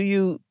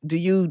you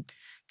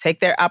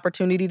take their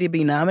opportunity to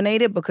be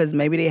nominated because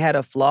maybe they had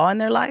a flaw in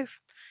their life?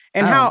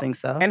 And I don't think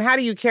so. And how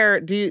do you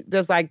care?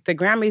 Does the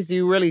Grammys, do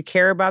you really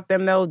care about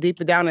them though, deep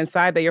down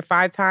inside that you're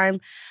 5-time?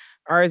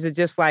 Or is it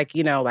just I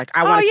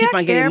want to keep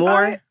on getting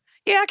more?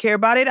 Yeah, I care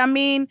about it. I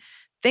mean,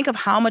 think of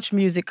how much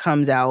music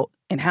comes out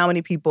and how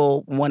many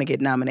people want to get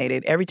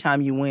nominated. Every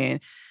time you win,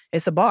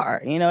 it's a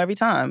bar, every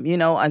time,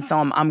 and so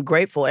I'm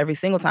grateful every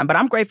single time. But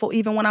I'm grateful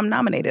even when I'm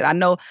nominated. I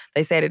know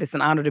they say that it's an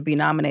honor to be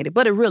nominated,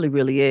 but it really,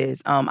 really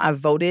is. I've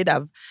voted.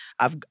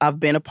 I've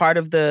been a part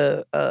of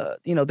the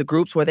the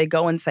groups where they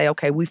go and say,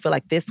 okay, we feel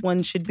like this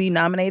one should be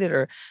nominated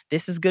or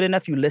this is good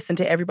enough. You listen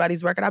to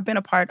everybody's record. I've been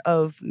a part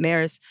of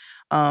NARIS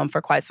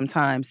for quite some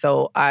time,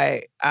 so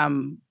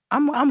I'm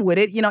with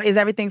it. Is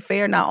everything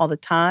fair? Not all the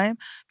time,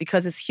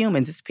 because it's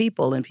humans, it's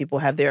people, and people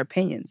have their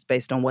opinions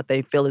based on what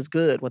they feel is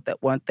good, what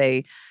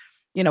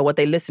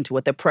they listen to,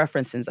 what their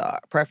preferences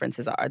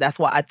are. That's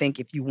why I think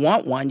if you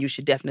want one, you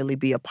should definitely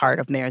be a part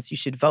of NARIS. You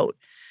should vote.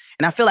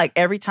 And I feel like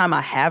every time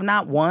I have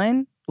not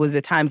won, was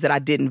the times that I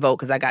didn't vote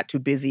because I got too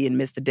busy and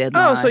missed the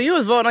deadline. Oh, so you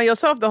was voting on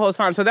yourself the whole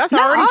time. So that's no,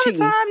 already all cheating.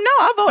 the time. No,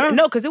 I voted.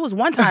 No, because it was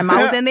one time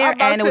I was in there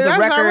and it was a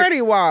record. That's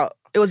already wild.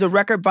 It was a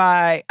record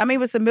by, I mean, it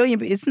was a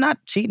million. It's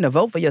not cheating to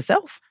vote for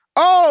yourself.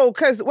 Oh,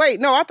 because wait,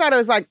 no, I thought it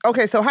was like,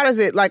 okay, so how does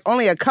it, like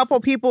only a couple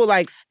people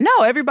like? No,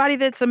 everybody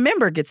that's a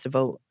member gets to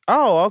vote.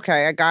 Oh,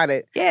 okay, I got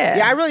it. Yeah.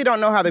 Yeah, I really don't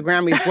know how the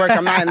Grammys work.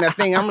 I'm not in that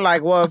thing. I'm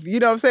like, well, if you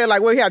know what I'm saying?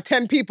 Like, well, we have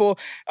 10 people.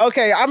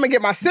 Okay, I'm going to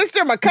get my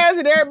sister, my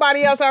cousin,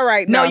 everybody else. All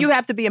right. No, you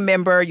have to be a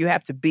member. You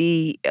have to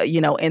be,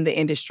 in the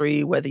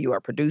industry, whether you are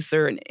a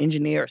producer, an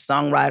engineer,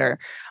 songwriter.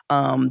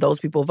 Those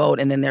people vote.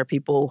 And then there are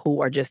people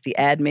who are just the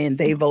admin.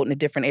 They vote in a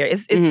different area.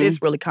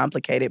 It's really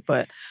complicated.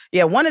 But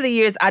yeah, one of the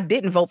years I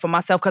didn't vote for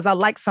myself because I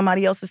liked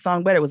somebody else's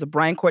song better. It was a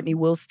Brian Courtney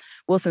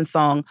Wilson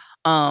song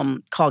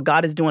called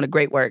God is Doing a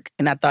Great Work.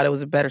 And I thought it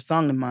was a better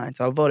song than mine.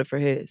 So I voted for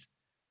his.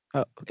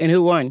 Oh, and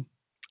who won?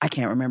 I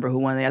can't remember who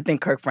won. I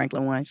think Kirk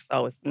Franklin won. Just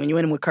always, when you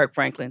win with Kirk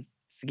Franklin,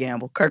 it's a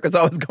gamble. Kirk is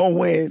always going to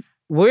win.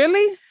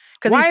 Really?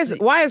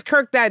 Why is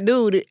Kirk that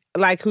dude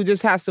like who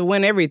just has to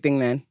win everything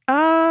then?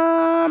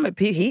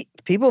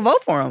 People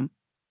vote for him.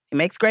 He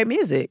makes great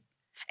music,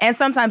 and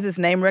sometimes it's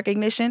name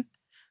recognition.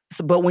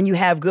 But when you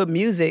have good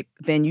music,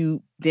 then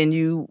you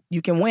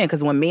can win.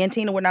 Because when me and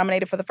Tina were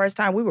nominated for the first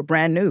time, we were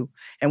brand new,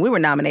 and we were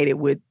nominated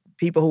with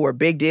people who were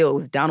big deal. It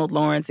was Donald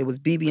Lawrence, it was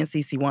BB and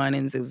CeCe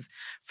Winans, it was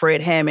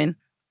Fred Hammond,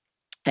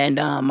 and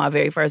my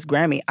very first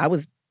Grammy, I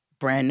was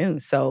brand new.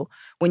 So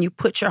when you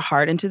put your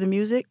heart into the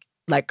music,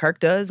 like Kirk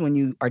does, when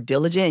you are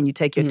diligent and you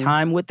take your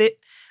time with it,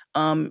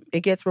 it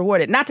gets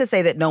rewarded. Not to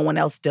say that no one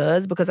else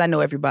does, because I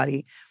know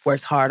everybody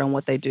works hard on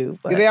what they do.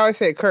 But they always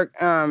say Kirk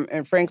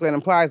and Franklin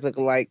and Plies look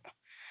alike.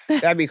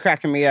 That'd be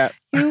cracking me up.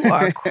 You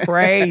are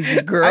crazy,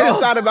 girl. I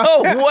just thought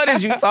about what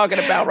is you talking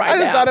about right now? I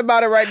just thought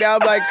about it right now.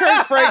 I'm like,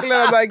 Kirk Franklin.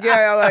 I'm like,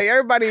 yeah, like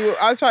everybody.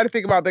 I was trying to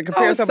think about the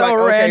comparison. So I'm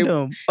like,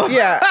 random. Okay,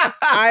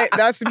 yeah,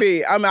 that's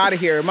me. I'm out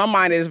of here. My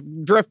mind is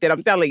drifted.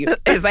 I'm telling you.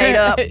 It's ate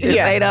up.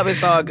 Ate up.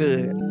 It's all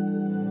good.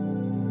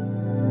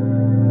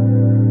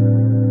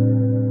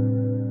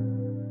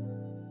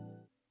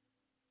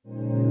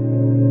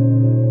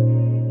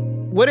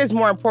 What is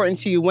more important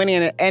to you,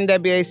 winning an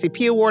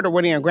NAACP award or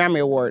winning a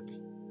Grammy award?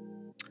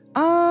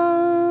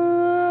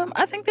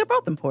 I think they're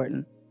both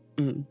important.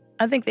 Mm-hmm.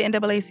 I think the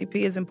NAACP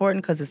is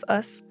important because it's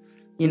us.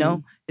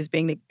 It's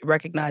being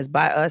recognized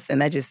by us,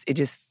 and it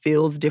just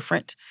feels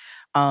different.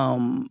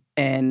 And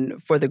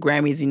for the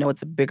Grammys,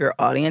 it's a bigger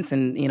audience,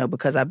 and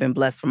because I've been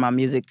blessed for my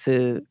music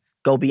to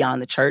go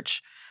beyond the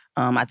church.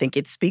 I think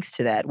it speaks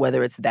to that,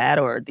 whether it's that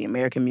or the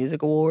American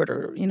Music Award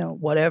or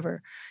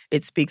whatever.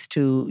 It speaks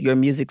to your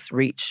music's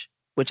reach,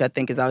 which I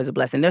think is always a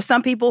blessing. There's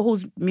some people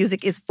whose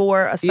music is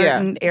for a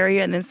certain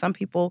area, and then some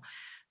people,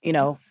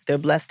 they're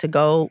blessed to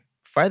go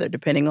further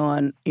depending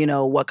on,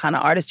 what kind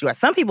of artist you are.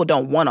 Some people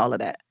don't want all of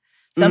that.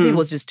 Some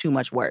people, it's just too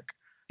much work.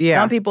 Yeah.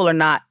 Some people are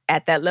not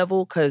at that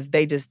level because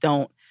they just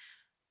don't.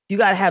 You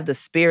got to have the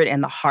spirit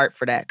and the heart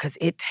for that because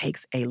it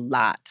takes a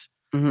lot.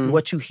 Mm-hmm.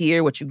 What you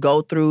hear, what you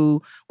go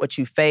through, what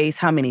you face,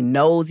 how many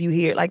no's you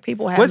hear. Like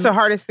people have. What's the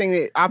hardest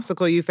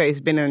obstacle you face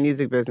being in the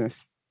music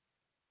business?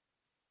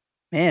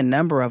 Man,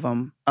 number of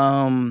them.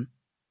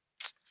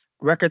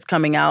 Records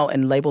coming out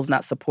and labels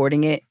not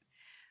supporting it.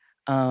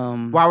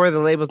 Why were the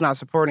labels not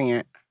supporting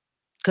it?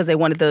 Because they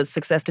wanted the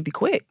success to be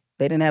quick.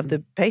 They didn't have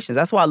the patience.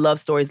 That's why I love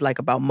stories like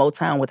about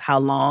Motown with how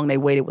long they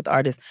waited with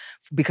artists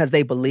because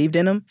they believed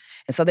in them.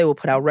 And so they would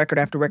put out record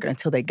after record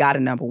until they got a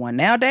number one.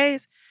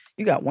 Nowadays,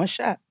 you got one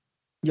shot.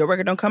 Your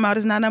record don't come out,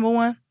 it's not number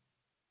one.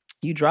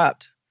 You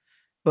dropped.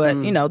 But,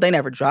 they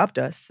never dropped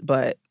us.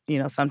 But,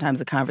 sometimes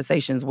the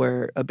conversations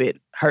were a bit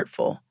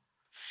hurtful.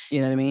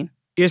 You know what I mean?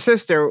 Your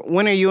sister,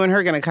 when are you and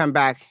her going to come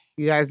back?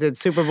 You guys did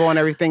Super Bowl and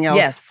everything else.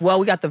 Yes. Well,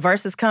 we got the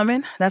Versus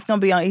coming. That's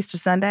going to be on Easter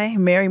Sunday.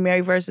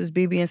 Mary versus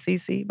BB and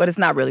CeCe. But it's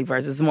not really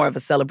Versus. It's more of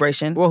a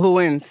celebration. Well, who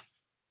wins?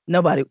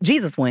 Nobody.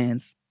 Jesus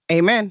wins.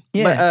 Amen.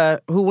 Yeah.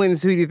 But who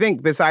wins, who do you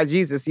think, besides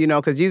Jesus?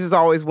 Because Jesus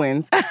always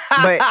wins.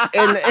 But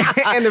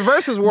in the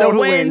Versus world,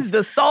 who wins?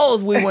 The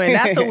souls we win.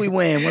 That's who we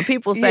win. When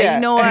people say, you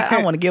know what,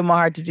 I want to give my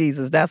heart to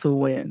Jesus, that's who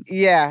wins.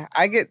 Yeah,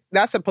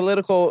 that's a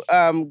political,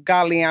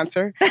 godly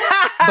answer.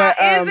 But,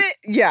 is it?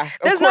 Yeah.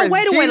 There's no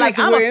way to win. Like,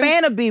 I'm a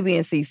fan of BB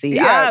and CeCe.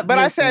 Yeah, but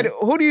I said,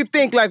 who do you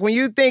think, like, when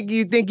you think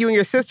you and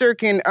your sister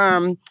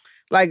can,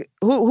 like,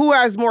 who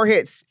has more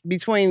hits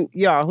between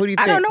y'all? Who do you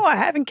think? I don't know. I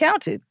haven't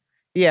counted.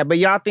 Yeah, but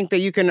y'all think that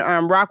you can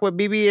rock with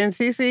BB and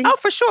CeCe? Oh,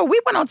 for sure. We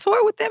went on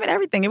tour with them and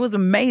everything. It was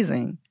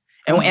amazing.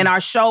 And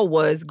our show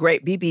was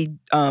great.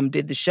 BB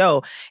did the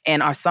show,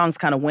 and our songs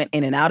kind of went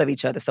in and out of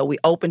each other. So we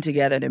opened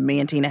together, then me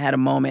and Tina had a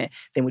moment,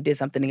 then we did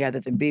something together,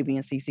 then BB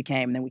and CeCe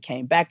came, and then we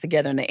came back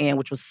together in the end,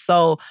 which was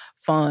so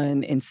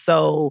fun and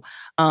so,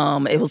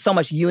 it was so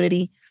much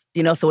unity.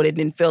 So it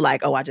didn't feel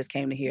like, I just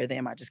came to hear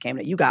them. I just came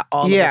to, you got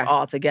all of us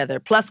all together.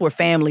 Plus we're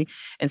family.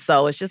 And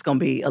so it's just going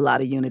to be a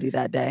lot of unity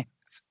that day.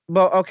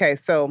 Well, okay,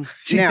 so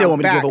She now, still want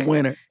me back. to give a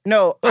winner.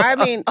 No, I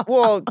mean,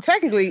 well,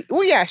 technically,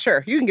 well, yeah,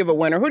 sure, you can give a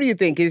winner. Who do you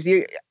think? Is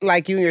you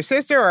like you and your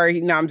sister, or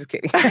no? I'm just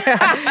kidding.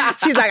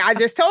 She's like, I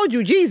just told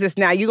you, Jesus.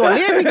 Now you gonna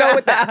let me go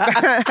with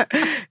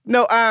that?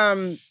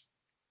 No,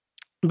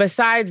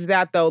 besides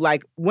that though,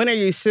 like, when are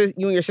you and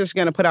your sister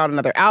gonna put out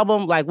another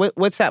album? Like,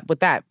 what's up with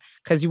that?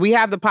 Because we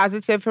have the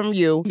positive from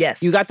you.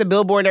 Yes, you got the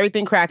Billboard and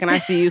everything cracking. I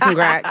see you.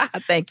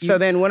 Congrats. Thank you. So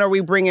then, when are we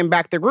bringing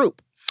back the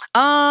group?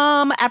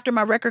 After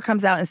my record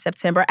comes out in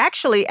September.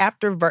 Actually,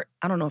 after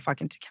I don't know if I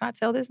can I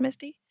tell this,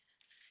 Misty?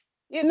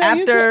 Yeah, no,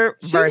 after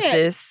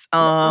Versus,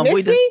 Misty?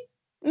 we just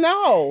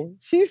no,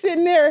 she's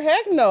sitting there.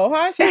 Heck no,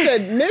 huh? She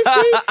said,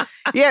 Misty.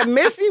 Yeah,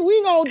 Misty,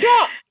 we gonna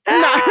drop.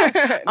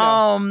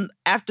 No.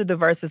 After the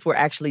Versus, we're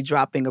actually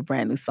dropping a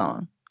brand new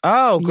song.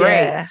 Oh,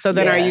 great! Yeah, so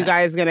then, are you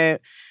guys gonna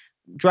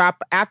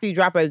drop after you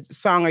drop a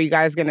song? Are you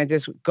guys gonna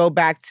just go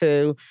back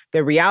to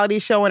the reality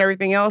show and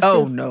everything else?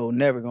 Oh no,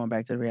 never going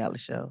back to the reality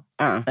show.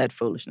 That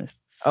foolishness.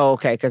 Oh,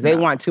 okay, because they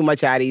want too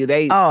much out of you.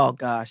 Oh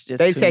gosh, just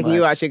they too taking much.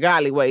 you out your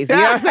godly ways. You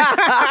know what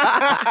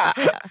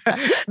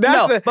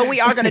I'm saying? But we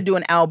are gonna do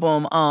an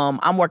album.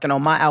 I'm working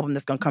on my album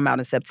that's gonna come out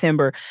in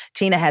September.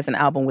 Tina has an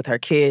album with her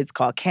kids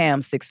called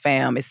Cam 6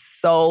 Fam. It's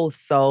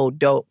so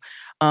dope.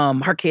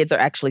 Her kids are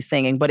actually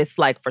singing, but it's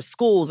like for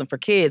schools and for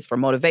kids, for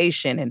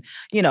motivation and,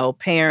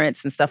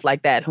 parents and stuff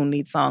like that who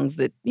need songs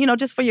that,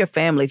 just for your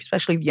family,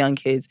 especially young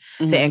kids,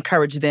 to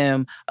encourage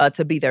them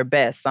to be their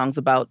best. Songs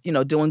about,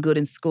 doing good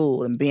in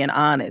school and being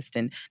honest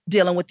and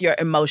dealing with your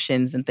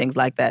emotions and things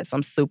like that. So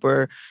I'm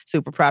super,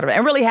 super proud of it.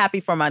 And really happy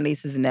for my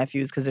nieces and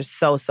nephews because they're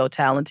so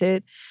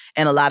talented.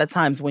 And a lot of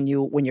times when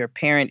your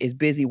parent is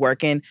busy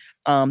working,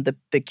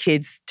 the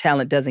kids'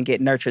 talent doesn't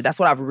get nurtured. That's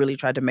what I've really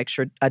tried to make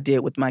sure I did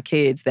with my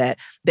kids, that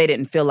they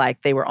didn't feel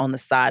like they were on the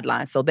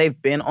sidelines. So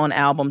they've been on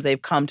albums,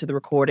 they've come to the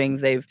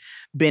recordings, they've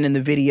been in the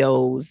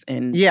videos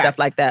and stuff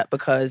like that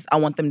because I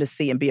want them to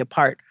see and be a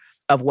part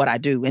of what I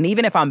do. And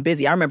even if I'm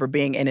busy, I remember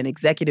being in an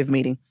executive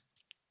meeting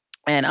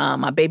and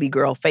my baby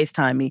girl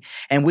FaceTimed me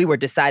and we were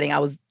deciding, I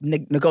was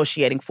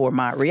negotiating for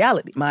my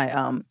reality,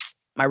 my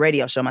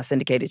radio show, my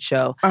syndicated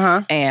show.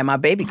 And my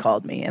baby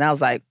called me and I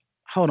was like,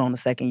 hold on a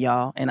second,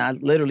 y'all. And I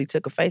literally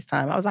took a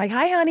FaceTime. I was like,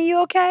 hi, honey, you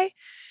okay?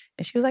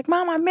 And she was like,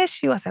 Mom, I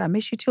miss you. I said, I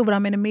miss you too, but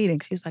I'm in a meeting.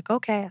 She was like,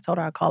 okay. I told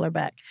her I'd call her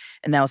back.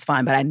 And that was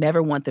fine. But I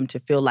never want them to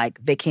feel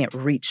like they can't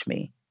reach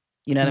me.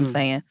 You know what I'm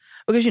saying?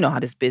 Because you know how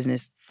this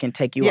business can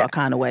take you all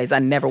kind of ways. I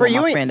never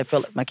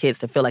want my kids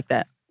to feel like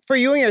that. For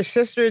you and your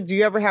sister, do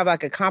you ever have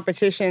like a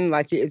competition?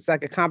 Like it's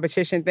like a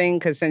competition thing?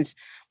 Because since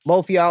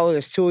both y'all,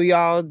 there's two of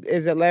y'all,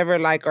 is it ever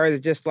like, or is it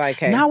just like,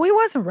 hey? No, we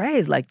wasn't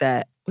raised like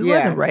that. We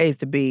wasn't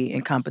raised to be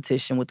in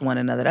competition with one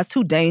another. That's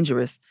too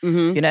dangerous.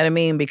 You know what I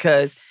mean?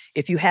 Because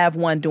if you have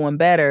one doing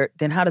better,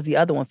 then how does the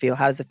other one feel?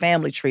 How does the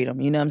family treat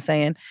them? You know what I'm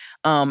saying?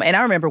 And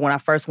I remember when I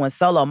first went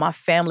solo, my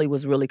family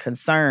was really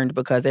concerned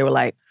because they were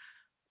like,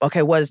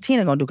 okay, what is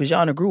Tina gonna do? Because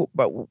y'all in a group,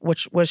 but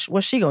what's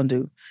she gonna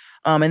do?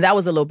 And that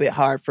was a little bit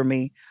hard for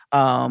me.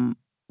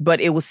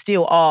 But it was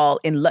still all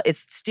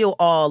it's still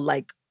all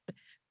like,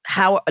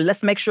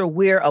 let's make sure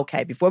we're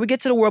okay. Before we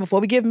get to the world, before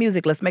we give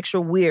music, let's make sure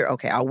we're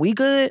okay. Are we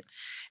good?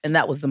 And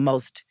that was the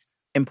most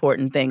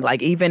important thing.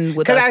 Like even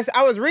with us. Because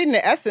I was reading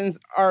the Essence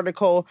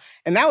article,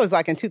 and that was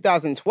like in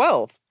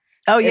 2012.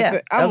 Oh, yeah.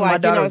 I'm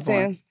like, you know what I'm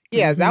saying?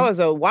 Yeah, that was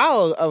a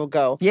while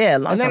ago. Yeah,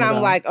 long And then time I'm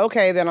ago. like,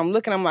 okay, then I'm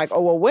looking, I'm like,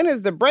 oh, well, when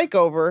is the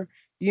breakover?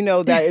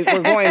 That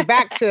we're going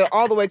back to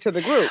all the way to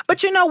the group.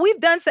 But we've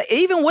done,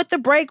 even with the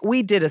break,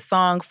 we did a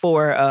song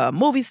for a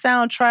movie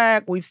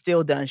soundtrack. We've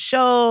still done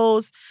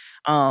shows.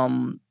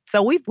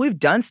 So we've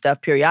done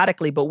stuff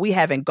periodically, but we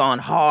haven't gone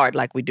hard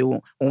like we do.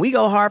 When we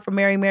go hard for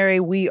Mary Mary,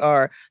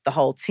 the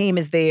whole team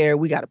is there.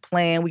 We got a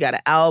plan. We got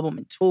an album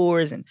and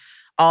tours and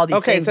all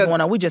these things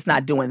going on. We're just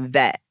not doing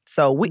that.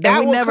 So we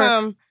will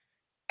come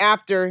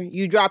after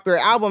you drop your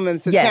album in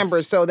September.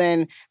 Yes. So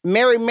then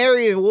Mary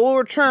Mary will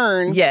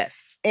return.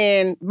 Yes.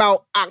 In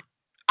about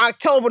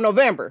October,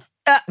 November.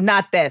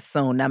 Not that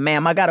soon. Now,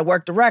 ma'am, I got to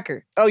work the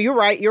record. Oh, you're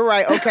right.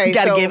 Okay. You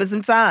got to give it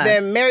some time.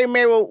 Then Mary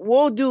Mary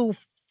we'll do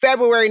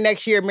February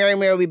next year. Mary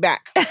Mary will be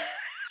back.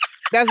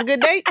 That's a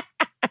good date?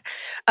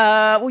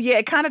 Well, yeah,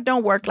 it kind of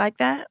don't work like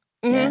that.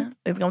 Yeah,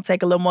 it's going to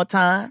take a little more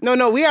time.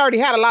 No, we already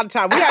had a lot of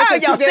time. We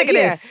had y'all sick of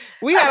this.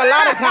 We had a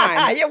lot of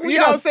time. Yeah, you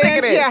know what I'm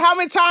saying? Yeah, how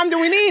much time do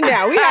we need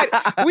now?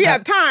 We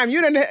have time.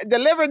 You done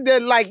delivered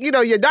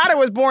your daughter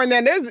was born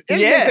then. It's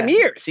been some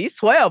years. She's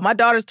 12. My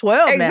daughter's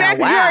 12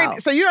 exactly. now.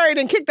 Wow. You already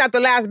done kicked out the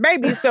last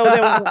baby. So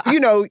then,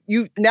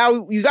 you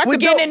got We're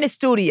getting in the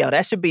studio.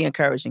 That should be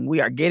encouraging.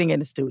 We are getting in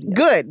the studio.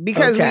 Good,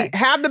 because we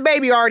have the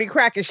baby already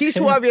cracking. She's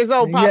 12 years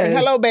old, popping. Yes.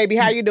 Hello, baby.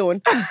 How you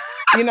doing?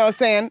 You know what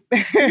I'm saying?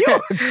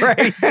 You're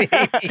crazy.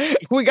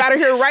 We got her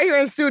here right here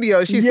in the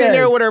studio. She's sitting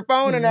there with her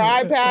phone and her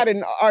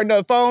iPad or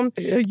the phone.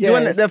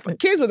 Doing the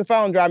kids with the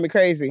phone drive me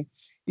crazy.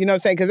 You know what I'm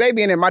saying? Because they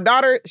be in there. My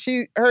daughter,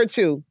 her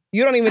too.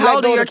 You don't even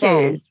let go of the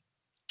phone. Kids?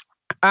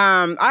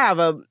 I have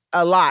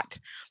a lot.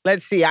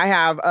 Let's see. I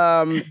have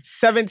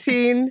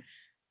 17.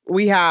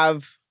 We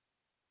have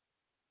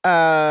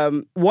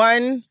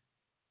 1,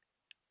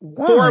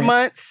 4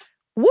 months.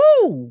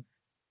 Woo!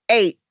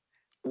 8.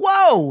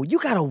 Whoa, you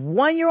got a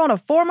 1-year-old and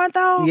a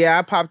 4-month-old? Yeah,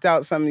 I popped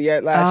out some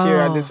last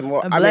year. I did some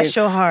more. Bless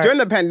your heart. During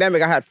the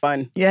pandemic, I had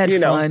fun. You had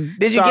fun.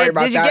 Did you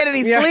get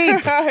any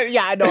sleep?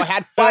 Yeah, I know. I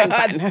had fun.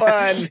 I had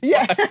fun.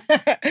 Yeah.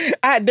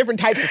 I had different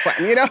types of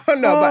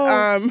fun, No,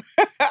 but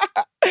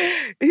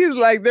he's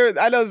like,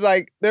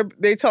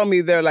 they told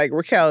me, they're like,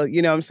 Raquel,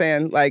 you know what I'm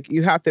saying? Like,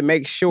 you have to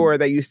make sure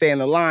that you stay in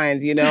the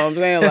lines, you know what I'm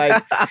saying?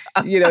 Like,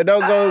 don't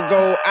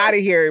go out of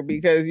here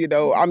because,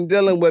 I'm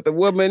dealing with a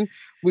woman.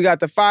 We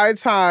got the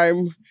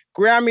 5-time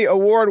Grammy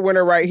Award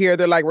winner right here.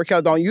 They're like,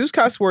 Raquel, don't use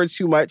cuss words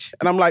too much.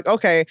 And I'm like,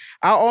 okay,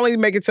 I'll only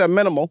make it to a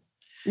minimal.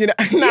 Yeah,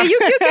 you gave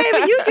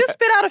it. You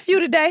spit out a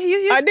few today.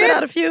 You spit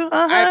out a few.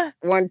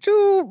 1,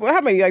 2. How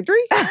many? Like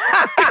 3?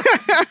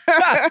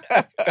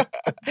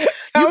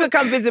 You can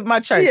come visit my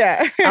church.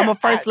 Yeah, I'm a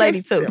first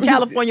lady too.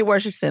 California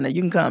Worship Center.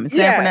 You can come in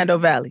San Fernando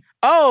Valley.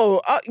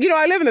 Oh,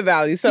 I live in the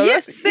Valley, so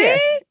see?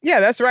 Yeah,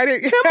 that's right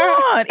here. Come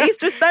on,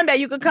 Easter Sunday,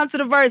 you can come to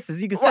the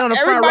Verses. You can sit on the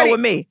front row with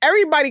me.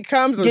 Everybody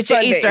comes on Get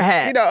Sundays. your Easter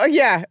hat.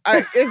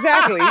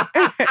 Exactly.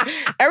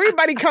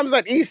 Everybody comes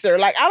on Easter.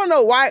 Like, I don't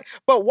know why,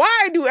 but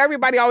why do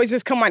everybody always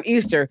just come on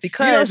Easter?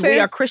 Because we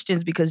are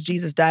Christians because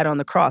Jesus died on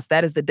the cross.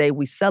 That is the day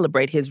we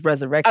celebrate his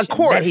resurrection. Of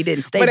course. That he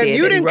didn't stay dead, but if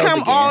you didn't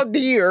come all the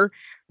year,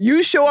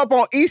 you show up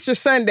on Easter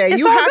Sunday.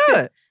 It's all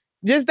good.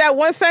 Just that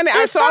one Sunday,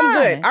 I'm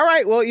good. All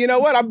right, well, you know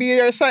what? I'll be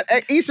there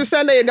Easter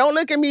Sunday, and don't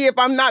look at me if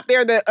I'm not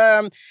there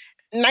the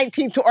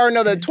 19th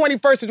the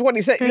 21st or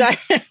 22nd, like,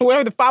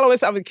 whatever the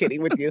followers. I'm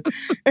kidding with you.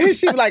 And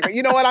she'd be like,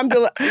 you know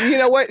what? You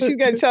know what? She's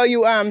gonna tell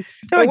you.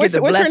 So what's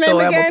her name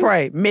again?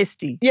 Pray,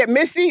 Misty. Yeah,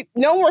 Misty.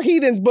 No more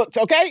heathens books,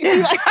 okay?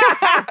 She's like,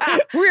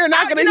 we are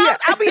not gonna.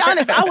 I'll be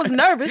honest. I was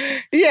nervous.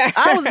 Yeah,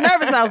 I was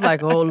nervous. I was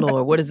like, oh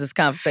Lord, what is this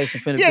conversation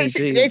finna be?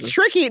 It's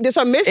tricky.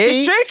 So Misty,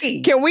 it's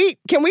tricky. Can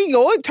we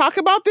go and talk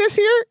about this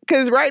here?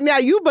 Because right now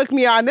you booked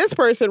me on this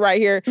person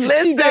right here.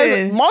 Listen, she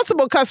does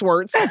multiple cuss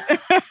words.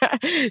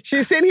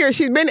 She's sitting here.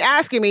 She's been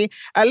asking me,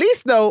 at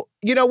least though,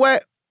 you know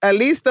what? At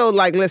least though,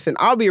 like, listen,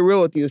 I'll be real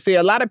with you. See,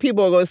 a lot of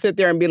people are going to sit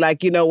there and be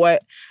like, you know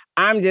what?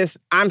 I'm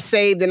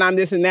saved and I'm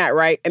this and that,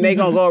 right? And they're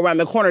going to go around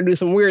the corner and do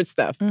some weird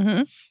stuff.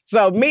 Mm-hmm.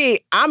 So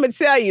me, I'm going to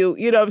tell you,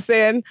 you know what I'm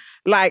saying?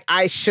 Like,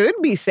 I should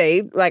be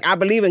saved. Like, I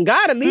believe in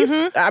God at least.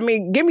 Mm-hmm. I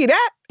mean, give me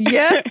that.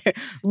 Yeah.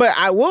 But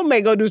I will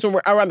go do some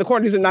around the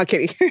corner, do some, not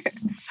kidding.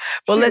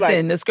 Well,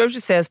 listen, the scripture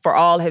says, for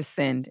all have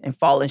sinned and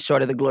fallen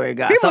short of the glory of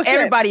God. So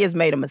everybody has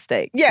made a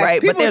mistake,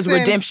 right? But there's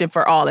redemption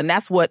for all. And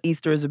that's what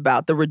Easter is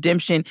about. The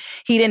redemption.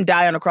 He didn't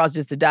die on the cross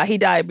just to die. He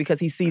died because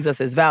he sees us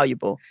as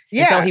valuable.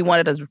 Yeah. And so he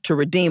wanted us to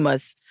redeem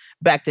us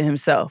back to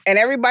himself. And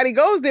everybody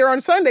goes there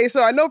on Sunday.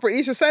 So I know for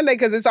Easter Sunday,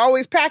 because it's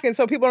always packing,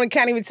 so people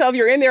can't even tell if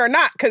you're in there or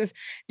not, because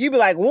you be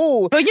like,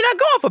 whoa. But you're not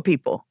going for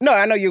people. No,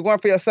 I know you're going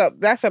for yourself.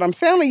 That's what I'm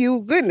telling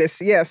you.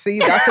 Goodness. Yeah, see,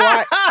 that's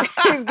why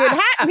it's getting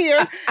hot in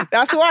here.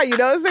 That's why,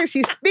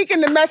 she's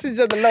speaking the message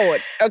of the Lord,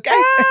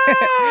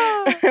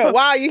 okay?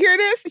 While you hear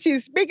this,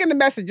 she's speaking the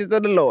messages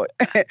of the Lord.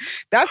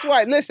 That's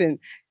why, listen,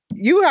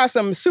 you have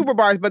some super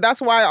bars, but that's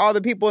why all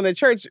the people in the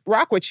church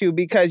rock with you,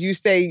 because you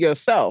stay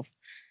yourself.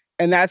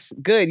 And that's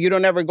good. You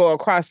don't ever go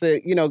across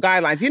the,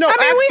 guidelines.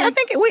 I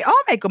think we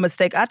all make a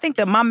mistake. I think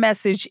that my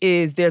message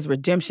is there's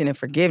redemption and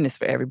forgiveness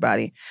for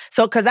everybody.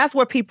 So, because that's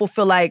where people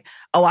feel like,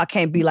 oh, I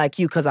can't be like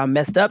you because I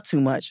messed up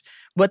too much.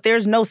 But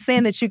there's no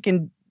sin that you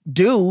can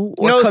do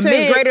or commit. No sin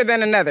is greater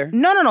than another.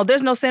 No.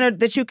 There's no sin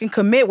that you can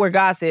commit where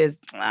God says,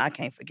 I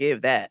can't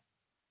forgive that.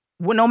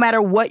 Well, no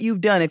matter what you've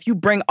done, if you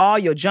bring all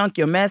your junk,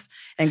 your mess,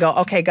 and go,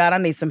 okay, God, I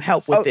need some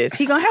help with this,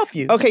 he gonna help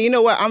you. Okay, you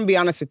know what? I'm gonna be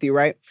honest with you,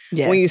 right?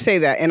 Yes. When you say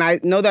that, and I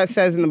know that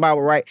says in the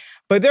Bible, right?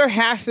 But there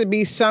has to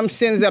be some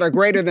sins that are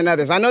greater than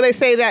others. I know they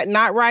say that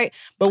not right,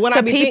 but when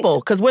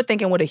because we're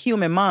thinking with a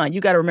human mind, you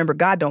got to remember,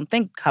 God don't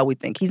think how we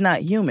think. He's not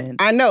human.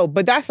 I know,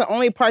 but that's the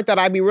only part that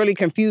I'd be really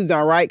confused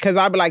on, right? Because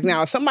I'd be like,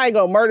 now, if somebody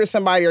go murder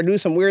somebody or do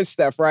some weird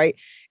stuff, right,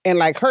 and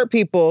like hurt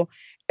people,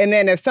 and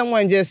then if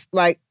someone just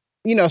like,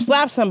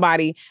 slap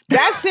somebody,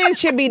 that sin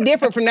should be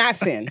different from that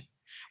sin.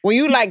 When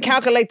you like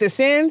calculate the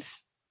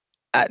sins?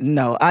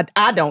 No,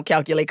 I don't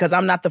calculate because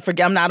I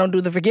don't do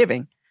the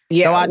forgiving.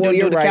 Yeah, so I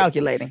do the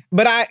calculating.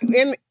 But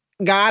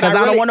because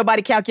I don't want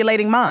nobody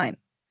calculating mine.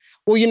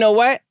 Well, you know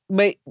what?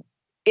 But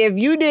if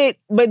you did,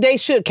 but they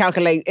should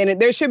calculate, and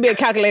there should be a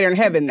calculator in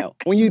heaven, though.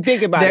 When you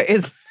think about it, there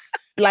is.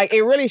 Like,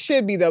 it really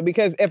should be, though,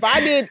 because if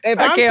I'm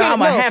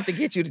gonna have to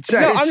get you to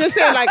church. No, I'm just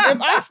saying, like,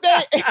 if I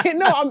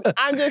stay,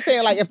 I'm just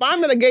saying, like, if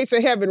I'm in the gates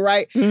of heaven,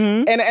 right,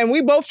 and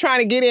we both trying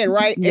to get in,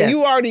 right, and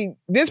you already,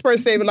 this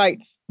person say, like,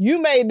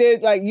 you may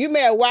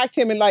have whacked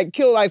him and, like,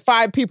 killed, like,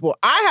 5 people.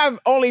 I have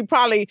only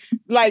probably,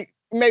 like,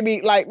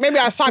 maybe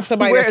I socked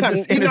somebody or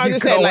something. I'm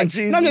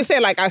just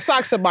saying, like, I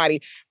socked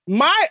somebody.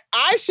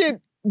 I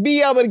should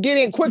be able to get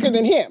in quicker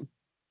than him.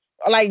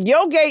 Like,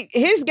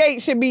 his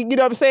gate should be, you know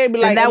what I'm saying? Be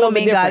like, and that would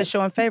mean God is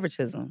showing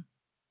favoritism.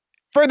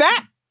 For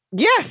that,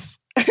 yes.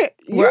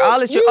 We're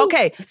all his children.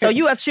 Okay, so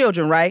you have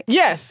children, right?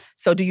 Yes.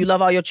 So do you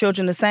love all your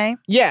children the same?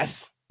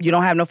 Yes. You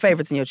don't have no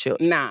favorites in your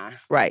children? Nah.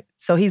 Right.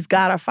 So he's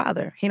God our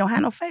Father. He don't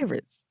have no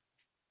favorites.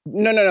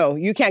 No.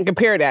 You can't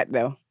compare that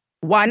though.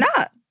 Why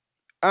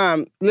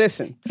not?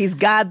 Listen. He's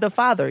God the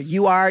Father.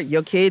 You are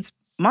your kid's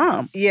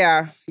mom.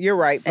 Yeah, you're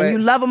right. But and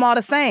you love them all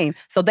the same.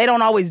 So they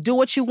don't always do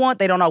what you want.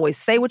 They don't always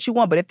say what you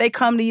want. But if they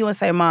come to you and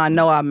say, Ma, I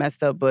know I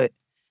messed up, but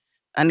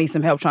I need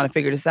some help trying to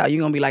figure this out, you're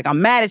going to be like,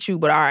 I'm mad at you,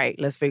 but all right,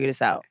 let's figure this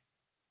out.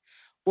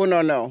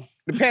 Well, no.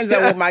 Depends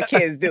on what my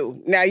kids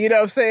do. Now, you know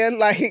what I'm saying?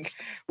 Like,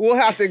 we'll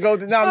have to go.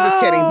 No, I'm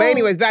just kidding. But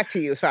anyways, back to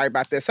you. Sorry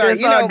about this. Sorry,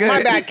 It's all good.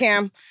 My bad,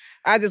 Cam.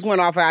 I just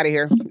went off out of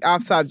here,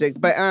 off subject.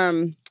 But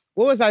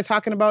what was I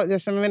talking about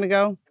just a minute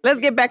ago? Let's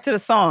get back to the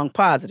song,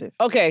 Positive.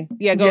 Okay.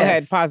 Yeah, go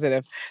ahead.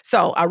 Positive.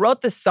 So I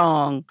wrote this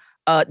song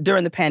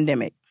during the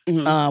pandemic.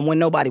 When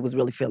nobody was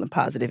really feeling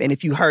positive. And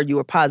if you heard you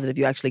were positive,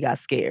 you actually got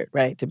scared,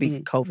 right, to be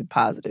COVID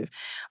positive.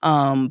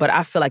 But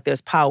I feel like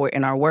there's power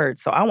in our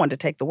words. So I wanted to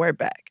take the word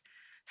back.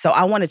 So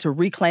I wanted to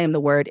reclaim the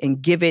word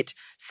and give it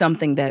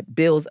something that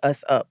builds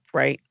us up,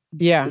 right?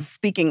 Yeah.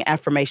 Speaking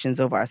affirmations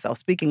over ourselves,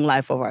 speaking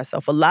life over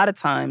ourselves. A lot of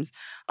times,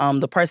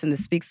 the person that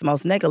speaks the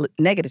most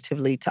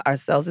negatively to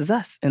ourselves is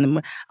us.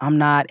 And I'm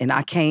not, and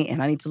I can't,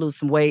 and I need to lose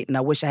some weight, and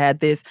I wish I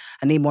had this.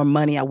 I need more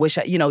money. I wish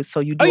so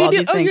you do all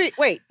these things.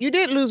 Wait, you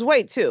did lose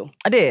weight too?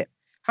 I did.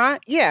 Huh?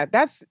 Yeah,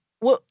 that's,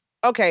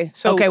 okay.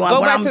 So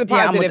go back to the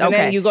positive, and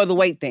then you go to the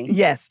weight thing.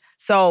 Yes.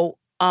 So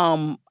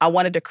I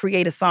wanted to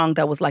create a song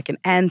that was like an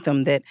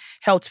anthem that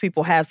helps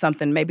people have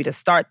something maybe to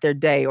start their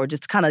day or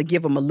just kind of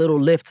give them a little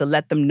lift to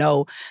let them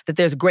know that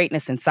there's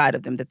greatness inside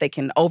of them, that they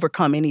can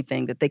overcome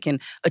anything, that they can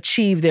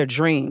achieve their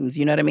dreams,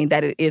 you know what I mean,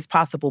 that it is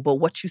possible. But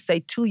what you say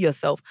to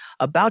yourself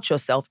about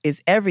yourself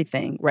is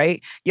everything,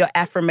 right? Your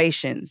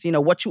affirmations,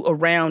 what you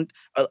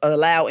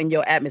allow in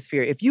your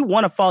atmosphere. If you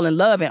want to fall in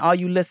love and all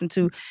you listen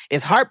to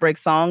is heartbreak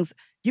songs,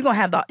 you're going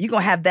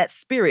to have that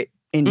spirit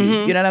in you.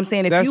 You know what I'm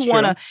saying? If you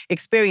want to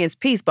experience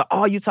peace, but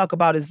all you talk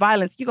about is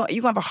violence, you're going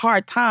to have a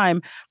hard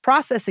time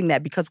processing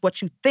that because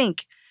what you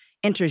think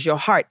enters your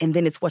heart and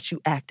then it's what you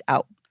act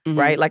out,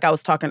 right? Like I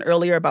was talking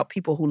earlier about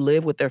people who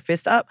live with their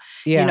fist up.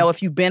 Yeah.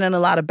 If you've been in a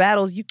lot of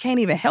battles, you can't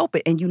even help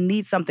it and you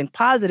need something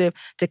positive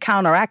to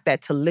counteract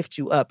that, to lift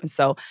you up. And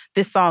so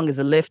this song is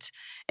a lift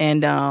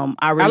and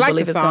I really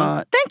believe it's going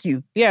to... Thank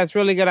you. Yeah, it's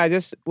really good. I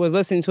just was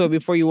listening to it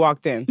before you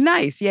walked in.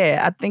 Nice,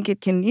 yeah. I think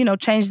it can,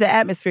 change the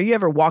atmosphere. You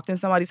ever walked in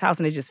somebody's house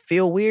and it just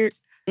feel weird?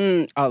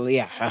 Oh,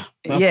 yeah.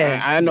 Okay.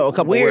 Yeah. I know a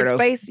couple weird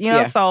weirdos.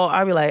 Space, so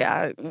I'll be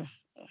like...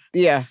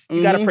 Yeah.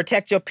 You got to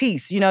protect your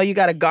peace. You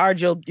got to guard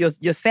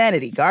your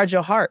sanity, guard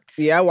your heart.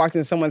 Yeah, I walked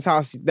in someone's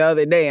house the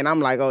other day and I'm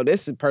like, oh,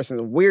 this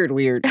person's weird.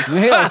 You know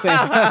what I'm saying?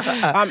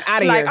 I'm out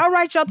of here. Like, all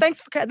right, y'all,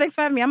 thanks for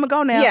having me. I'm going to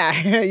go now.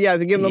 Yeah,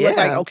 to give them a look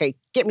like, okay,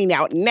 get me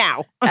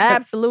now.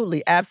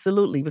 Absolutely.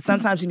 But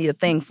sometimes you need a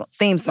theme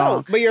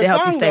song to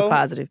help you stay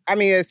positive. I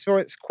mean,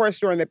 of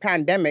course, during the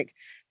pandemic,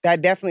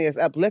 that definitely is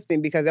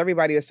uplifting because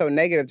everybody was so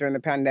negative during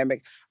the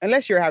pandemic,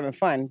 unless you're having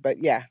fun, but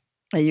yeah.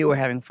 And you were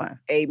having fun.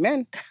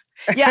 Amen.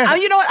 Yeah,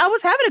 you know what? I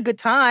was having a good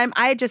time.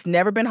 I had just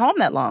never been home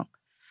that long.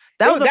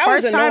 That was the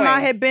first time I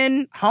had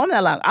been home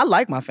that long. I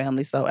like my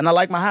family, and I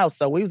like my house.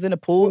 So we was in the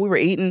pool, we were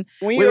eating,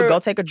 we would go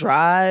take a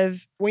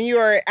drive. When you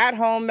were at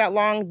home that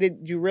long,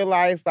 did you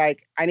realize,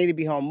 like, I need to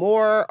be home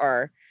more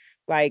or,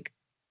 like,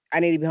 I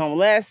need to be home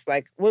less?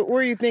 Like, what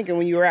were you thinking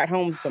when you were at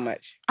home so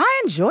much?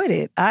 I enjoyed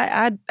it.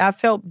 I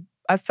felt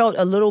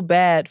a little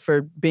bad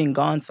for being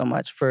gone so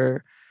much,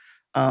 for...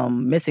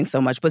 missing so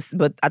much,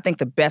 but I think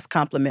the best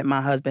compliment my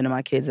husband and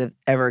my kids have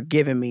ever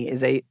given me is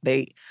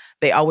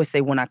they always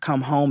say when I come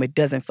home, it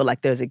doesn't feel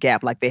like there's a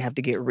gap, like they have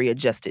to get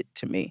readjusted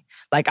to me.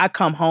 Like I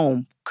come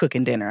home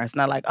cooking dinner. It's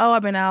not like, oh,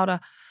 I've been out, I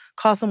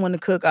call someone to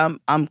cook.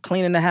 I'm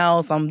cleaning the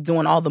house. I'm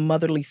doing all the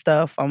motherly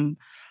stuff. I'm,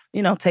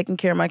 taking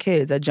care of my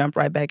kids. I jump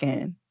right back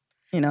in.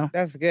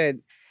 That's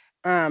good.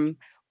 So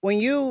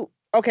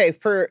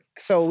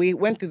we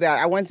went through that.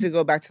 I wanted to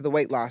go back to the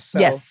weight loss. So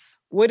yes.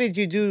 What did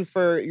you do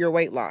for your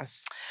weight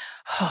loss?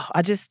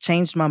 I just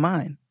changed my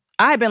mind.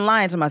 I had been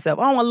lying to myself.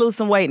 I want to lose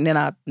some weight, and then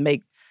I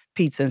make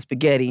pizza and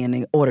spaghetti and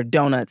then order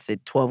donuts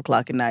at 12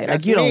 o'clock at night.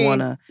 That's like, you me.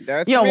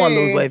 don't want to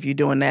lose weight if you're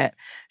doing that.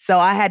 So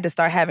I had to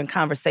start having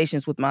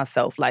conversations with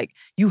myself. Like,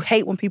 you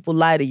hate when people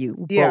lie to you,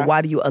 but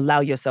why do you allow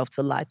yourself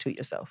to lie to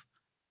yourself?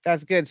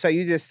 That's good. So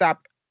you just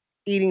stopped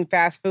eating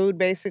fast food,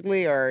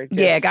 basically, or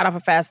just... Yeah, I got off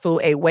of fast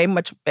food,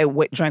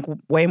 drank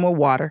way more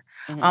water.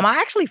 Mm-hmm. I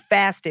actually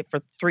fasted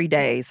for 3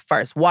 days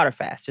first, water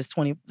fast, just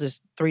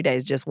 3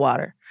 days, just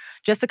water,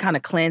 just to kind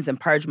of cleanse and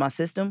purge my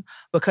system.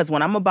 Because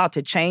when I'm about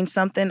to change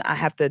something, I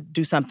have to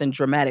do something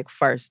dramatic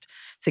first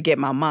to get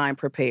my mind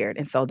prepared.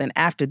 And so then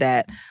after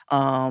that,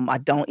 I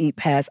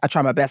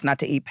try my best not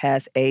to eat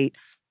past 8.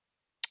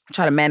 I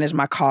try to manage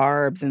my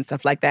carbs and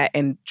stuff like that,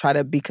 and try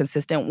to be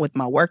consistent with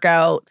my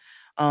workout.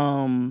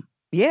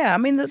 Yeah, I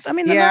mean the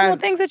normal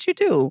things that you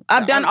do.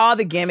 I've done all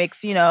the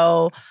gimmicks,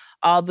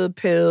 all the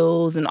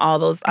pills and all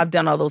those. I've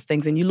done all those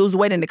things, and you lose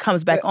weight and it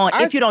comes back on.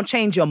 If you don't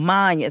change your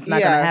mind, it's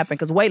not going to happen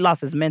because weight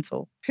loss is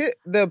mental.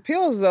 The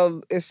pills,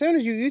 though, as soon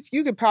as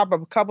you could pop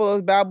up a couple of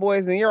those bad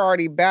boys and you're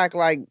already back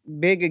like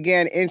big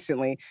again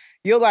instantly.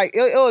 You'll like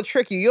it'll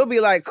trick you. You'll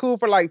be like cool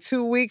for like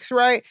 2 weeks,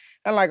 right?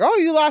 And like, oh,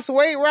 you lost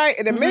weight, right?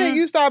 And the minute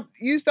you stop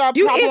you popping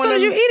eat one of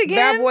them you eat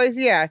again. bad boys,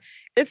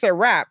 it's a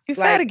wrap. You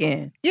fat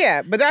again.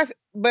 Yeah,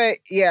 but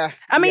yeah.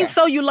 I mean,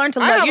 so you learn to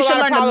love. You should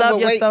learn to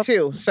love yourself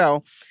too.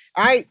 So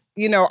I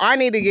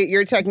need to get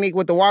your technique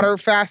with the water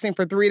fasting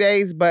for 3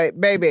 days.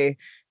 But baby,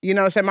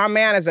 so my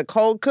man is a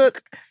cold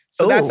cook.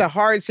 So that's a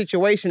hard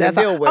situation to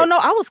deal with. Oh no,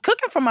 I was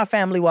cooking for my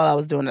family while I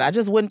was doing it. I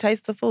just wouldn't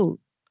taste the food.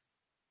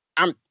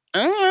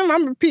 I'm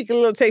gonna peek a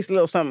little, taste a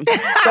little something.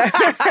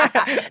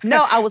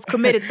 No, I was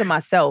committed to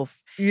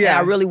myself. Yeah, and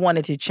I really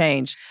wanted to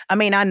change. I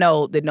mean, I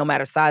know that no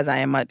matter size I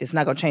am, it's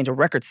not gonna change a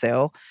record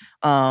sale.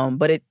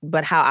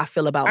 But how I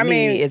feel about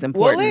me is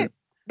important. Will it,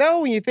 though,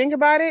 when you think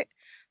about it?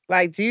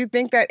 Like, do you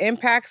think that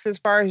impacts as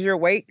far as your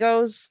weight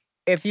goes?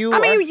 If you,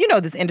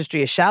 this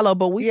industry is shallow,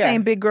 but we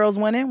seen big girls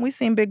winning. We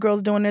seen big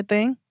girls doing their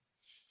thing.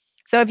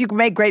 So if you can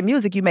make great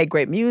music, you make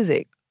great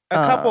music.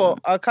 A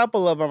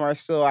couple of them are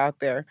still out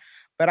there.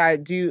 But I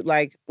do,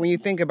 like, when you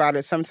think about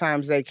it,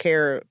 sometimes they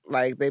care,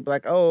 like, they be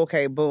like, oh,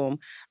 okay, boom.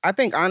 I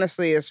think,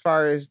 honestly, as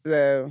far as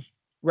the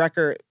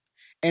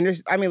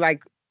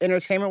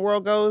entertainment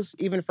world goes,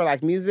 even for,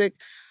 like, music,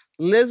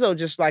 Lizzo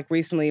just, like,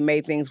 recently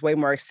made things way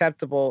more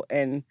acceptable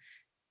and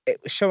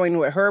showing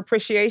what her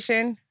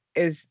appreciation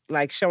is,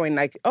 like, showing,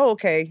 like, oh,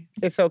 okay,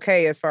 it's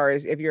okay as far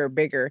as if you're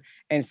bigger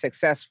and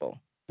successful.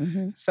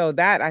 Mm-hmm. So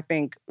that, I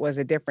think, was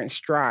a different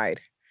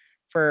stride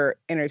for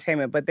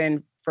entertainment. But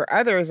then for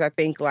others, I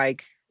think,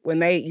 like, when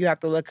you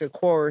have to look at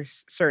a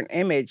certain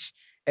image,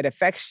 it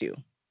affects you.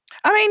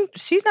 I mean,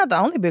 she's not the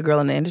only big girl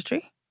in the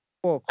industry.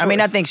 Well, I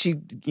mean, I think she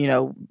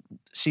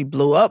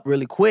blew up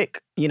really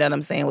quick, you know what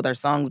I'm saying, with her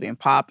songs being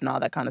pop and all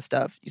that kind of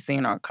stuff. You're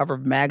seeing her on cover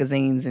of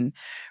magazines and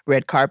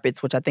red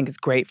carpets, which I think is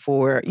great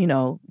for,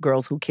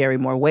 girls who carry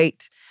more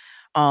weight.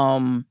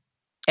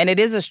 And it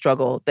is a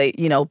struggle.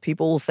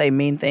 People will say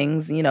mean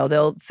things.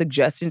 They'll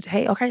suggestions.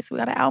 Hey, okay, so we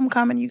got an album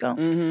coming. You go.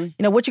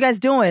 Mm-hmm. What you guys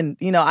doing?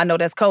 I know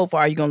that's code for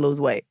are you gonna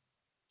lose weight?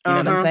 You know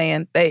what I'm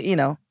saying?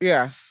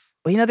 Yeah.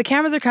 Well, the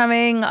cameras are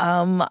coming.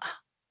 No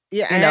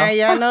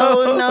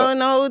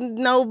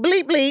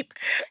bleep bleep.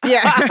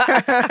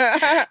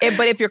 Yeah.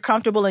 But if you're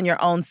comfortable in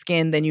your own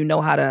skin, then you know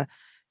how to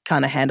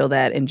kind of handle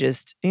that and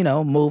just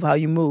move how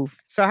you move.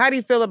 So how do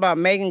you feel about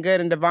Megan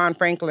Good and Devon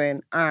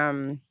Franklin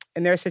in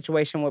their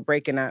situation with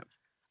breaking up?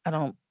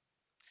 I'm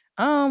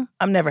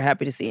never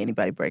happy to see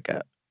anybody break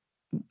up.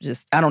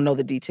 I don't know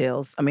the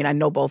details. I mean, I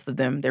know both of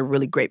them. They're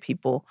really great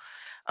people.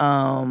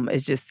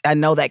 It's just, I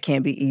know that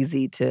can't be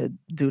easy to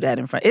do that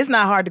in front. It's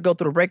not hard to go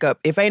through a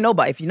breakup if you're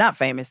not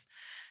famous.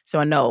 So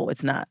I know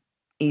it's not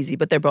easy,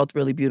 but they're both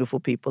really beautiful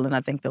people and I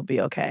think they'll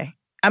be okay.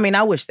 I mean,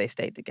 I wish they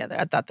stayed together.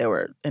 I thought they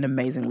were an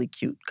amazingly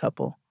cute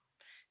couple.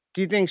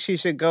 Do you think she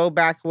should go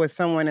back with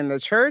someone in the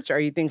church or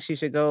you think she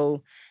should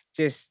go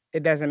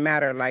it doesn't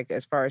matter, like,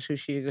 as far as who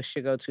she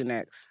should go to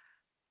next?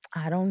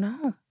 I don't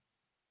know.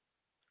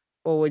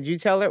 Well, what would you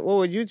tell her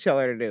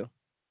to do?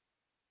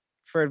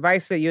 For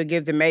advice that you'll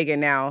give to Megan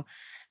now,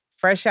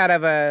 fresh out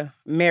of a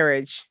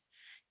marriage,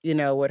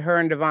 with her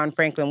and Devon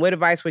Franklin, what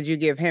advice would you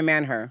give him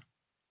and her?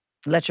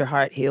 Let your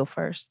heart heal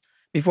first.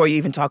 Before you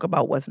even talk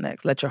about what's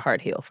next, let your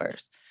heart heal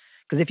first.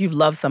 Because if you've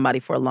loved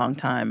somebody for a long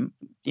time,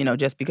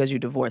 just because you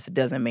divorce, it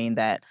doesn't mean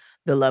that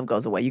the love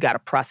goes away. You got to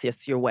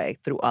process your way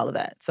through all of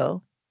that.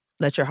 So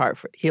let your heart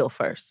heal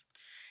first.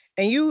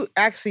 And you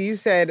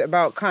said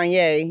about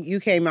Kanye, you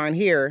came on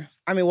here.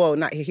 I mean, well,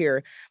 not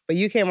here, but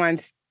you came on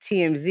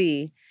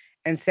TMZ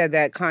and said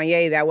that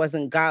Kanye, that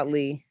wasn't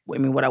godly. I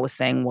mean, what I was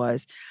saying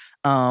was,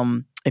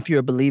 if you're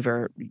a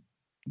believer,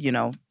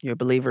 you're a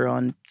believer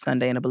on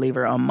Sunday and a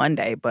believer on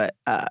Monday. But,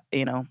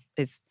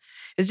 it's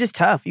just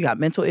tough. You got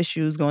mental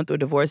issues, going through a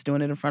divorce,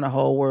 doing it in front of the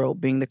whole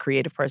world, being the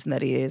creative person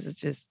that he is. It's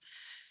just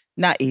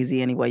not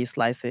easy any way you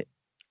slice it.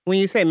 When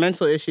you say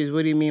mental issues,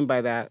 what do you mean by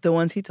that? The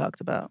ones he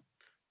talked about.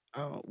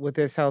 With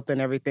his health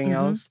and everything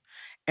else.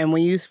 And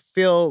when you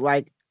feel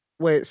like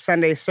with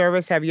Sunday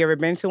service, have you ever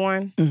been to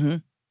one? Mm-hmm.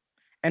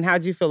 And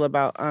how'd you feel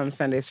about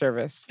Sunday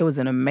service? It was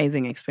an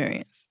amazing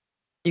experience.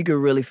 You could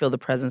really feel the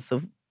presence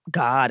of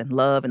God and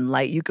love and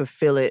light. You could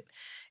feel it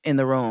in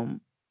the room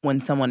when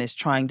someone is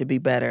trying to be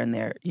better and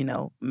they're,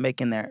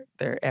 making their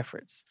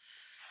efforts.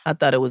 I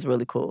thought it was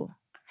really cool.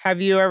 Have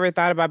you ever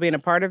thought about being a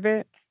part of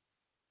it?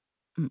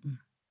 Mm-mm.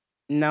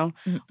 No?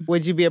 Mm-mm.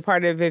 Would you be a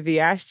part of it if he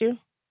asked you?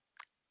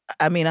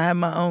 I mean, I have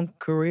my own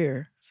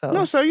career, so...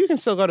 No, so you can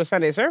still go to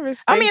Sunday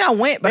service. I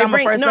went, but I'm a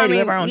first lady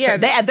of our own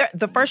church. Yeah,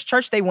 the first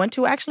church they went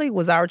to, actually,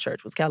 was our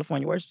church, was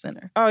California Worship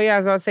Center. Oh, yeah, I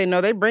was about to say, no,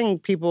 they bring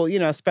people,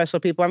 special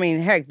people. I mean,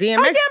 heck, DMX... Oh, yeah,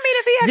 I mean,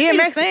 if he asked me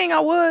to DMX sing, I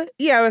would.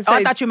 Yeah, I was.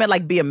 I thought you meant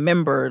like be a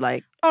member,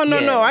 like. Oh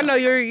no! I know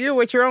you're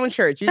with your own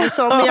church. You just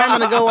told me I'm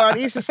gonna go on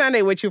Easter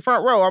Sunday with you,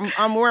 front row.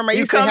 I'm wearing my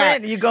Easter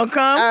hat. You gonna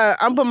come?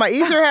 I'm putting my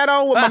Easter hat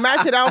on with my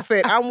matching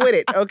outfit. I'm with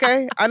it.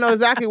 Okay, I know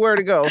exactly where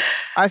to go.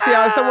 I see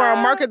somewhere on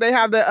Market they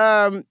have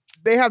the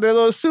they have their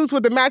little suits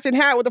with the matching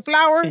hat with the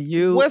flower.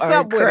 What's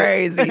up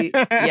crazy. with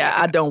it? Yeah,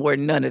 I don't wear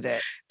none of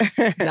that.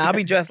 Now, I'll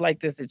be dressed like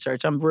this at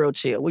church. I'm real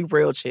chill. We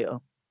real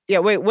chill. Yeah.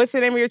 Wait, what's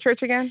the name of your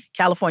church again?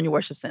 California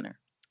Worship Center.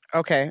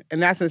 Okay,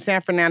 and that's in San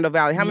Fernando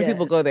Valley. How many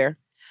people go there?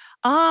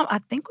 I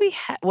think we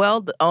had,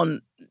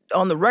 on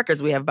the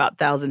records, we have about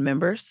 1,000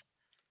 members.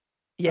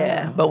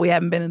 Yeah, but we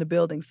haven't been in the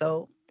building,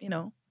 so,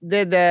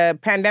 Did the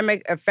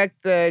pandemic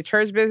affect the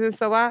church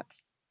business a lot?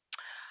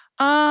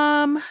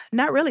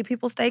 Not really.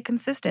 People stayed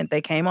consistent. They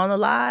came on the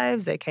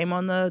lives. They came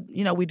on the,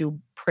 we do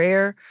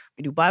prayer.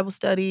 We do Bible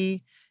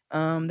study.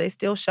 They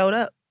still showed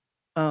up.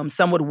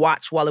 Some would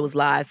watch while it was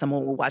live.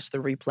 Someone would watch the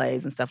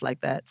replays and stuff like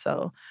that.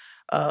 So,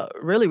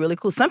 really, really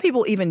cool. Some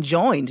people even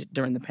joined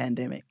during the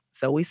pandemic.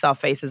 So we saw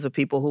faces of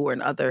people who were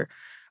in other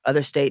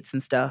states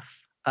and stuff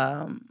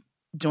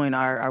join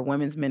our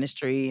women's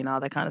ministry and all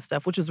that kind of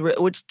stuff, which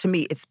to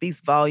me, it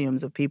speaks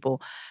volumes of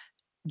people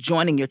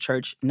joining your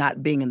church,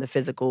 not being in the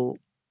physical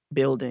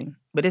building.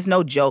 But it's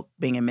no joke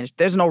being in ministry.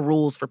 There's no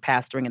rules for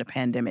pastoring in a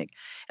pandemic.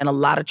 And a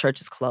lot of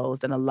churches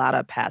closed and a lot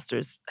of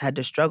pastors had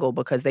to struggle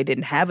because they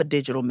didn't have a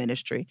digital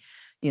ministry,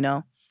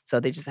 So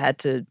they just had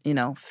to,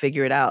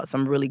 figure it out. So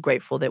I'm really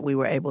grateful that we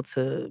were able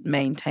to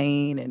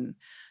maintain and,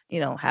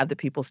 have the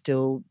people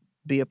still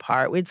be a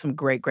part. We had some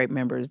great, great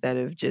members that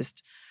have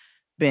just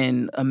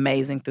been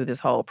amazing through this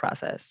whole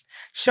process.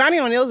 Shawnee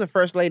O'Neal's a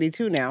first lady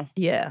too now.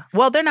 Yeah.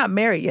 Well, they're not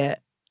married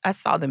yet. I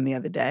saw them the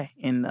other day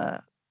in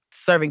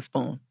Serving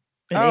Spoon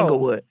in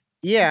Inglewood.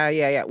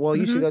 Yeah. Well,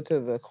 you should go to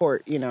the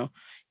court.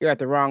 You're at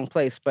the wrong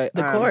place. But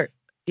the court?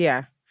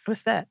 Yeah.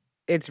 What's that?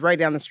 It's right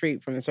down the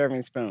street from the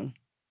Serving Spoon.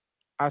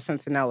 Off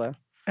Centinela.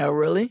 Oh,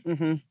 really?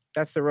 Mm-hmm.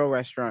 That's the real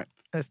restaurant.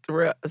 That's the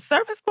real.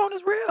 Serving Spoon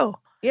is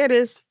real. Yeah, it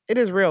is. It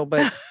is real,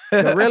 but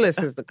the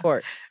realest is the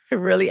court.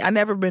 Really? I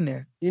never been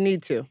there. You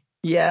need to.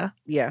 Yeah?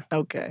 Yeah.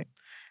 Okay.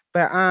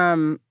 But,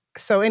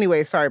 so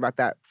anyway, sorry about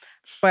that.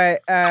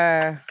 But,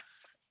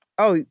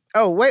 wait,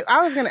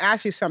 I was going to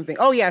ask you something.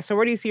 Oh, yeah, so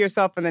where do you see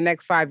yourself in the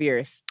next 5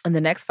 years? In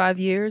the next 5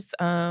 years?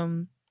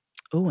 In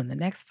the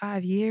next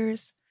 5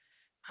 years,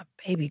 my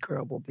baby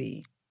girl will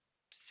be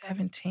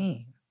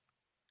 17.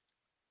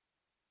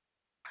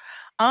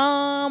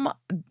 The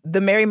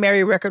Mary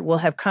Mary record will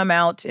have come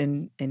out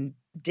and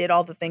did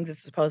all the things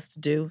it's supposed to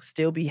do.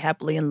 Still be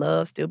happily in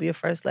love. Still be a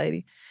first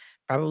lady.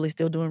 Probably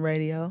still doing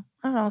radio.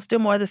 I don't know. Still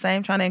more of the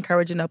same. Trying to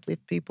encourage and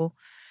uplift people.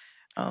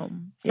 For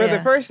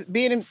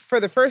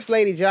the first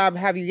lady job,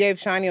 have you gave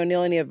Shawnee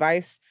O'Neal any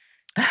advice?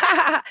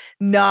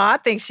 No, I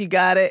think she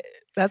got it.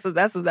 That's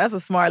a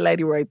smart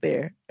lady right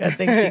there. I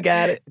think she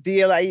got it. Do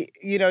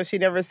you she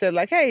never said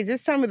like, hey,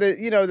 just tell me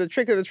the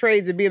trick of the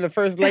trades of being the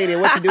first lady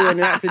and what to do and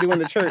not to do in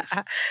the church?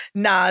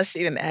 Nah, she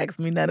didn't ask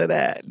me none of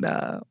that.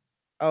 No.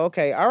 Oh,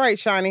 okay. All right,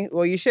 Shawnee.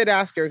 Well, you should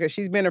ask her because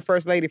she's been a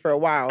first lady for a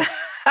while.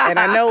 And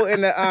I know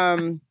in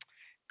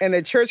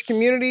the church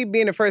community,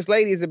 being a first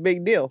lady is a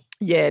big deal.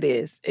 Yeah, it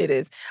is. It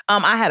is.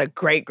 I had a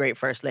great, great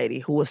first lady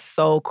who was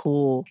so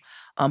cool,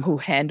 who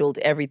handled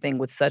everything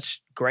with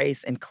such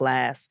grace and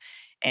class.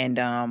 And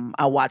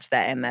I watched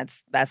that, and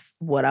that's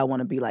what I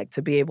want to be like,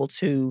 to be able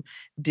to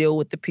deal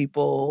with the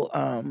people,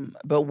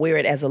 but wear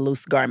it as a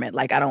loose garment.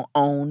 Like, I don't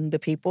own the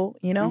people,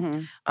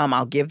 Mm-hmm.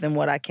 I'll give them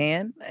what I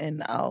can,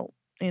 and I'll,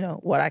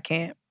 what I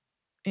can't,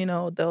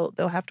 they'll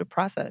have to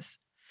process.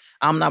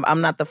 I'm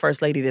not the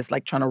first lady that's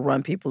like trying to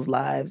run people's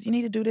lives. You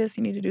need to do this,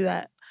 you need to do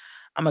that.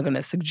 I'm going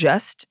to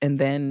suggest, and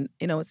then,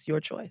 it's your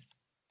choice.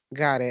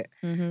 Got it.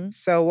 Mm-hmm.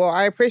 So, well,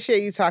 I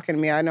appreciate you talking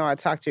to me. I know I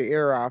talked your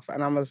ear off,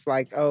 and I was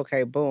like,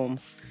 okay, boom.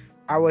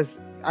 I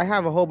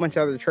have a whole bunch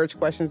of other church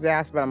questions to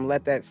ask, but I'm going to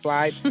let that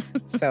slide.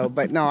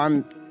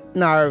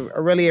 I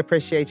really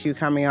appreciate you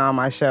coming on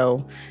my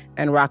show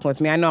and rocking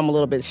with me. I know I'm a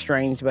little bit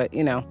strange, but,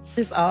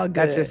 it's all good.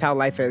 That's just how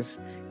life is.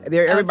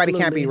 Everybody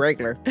can't be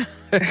regular.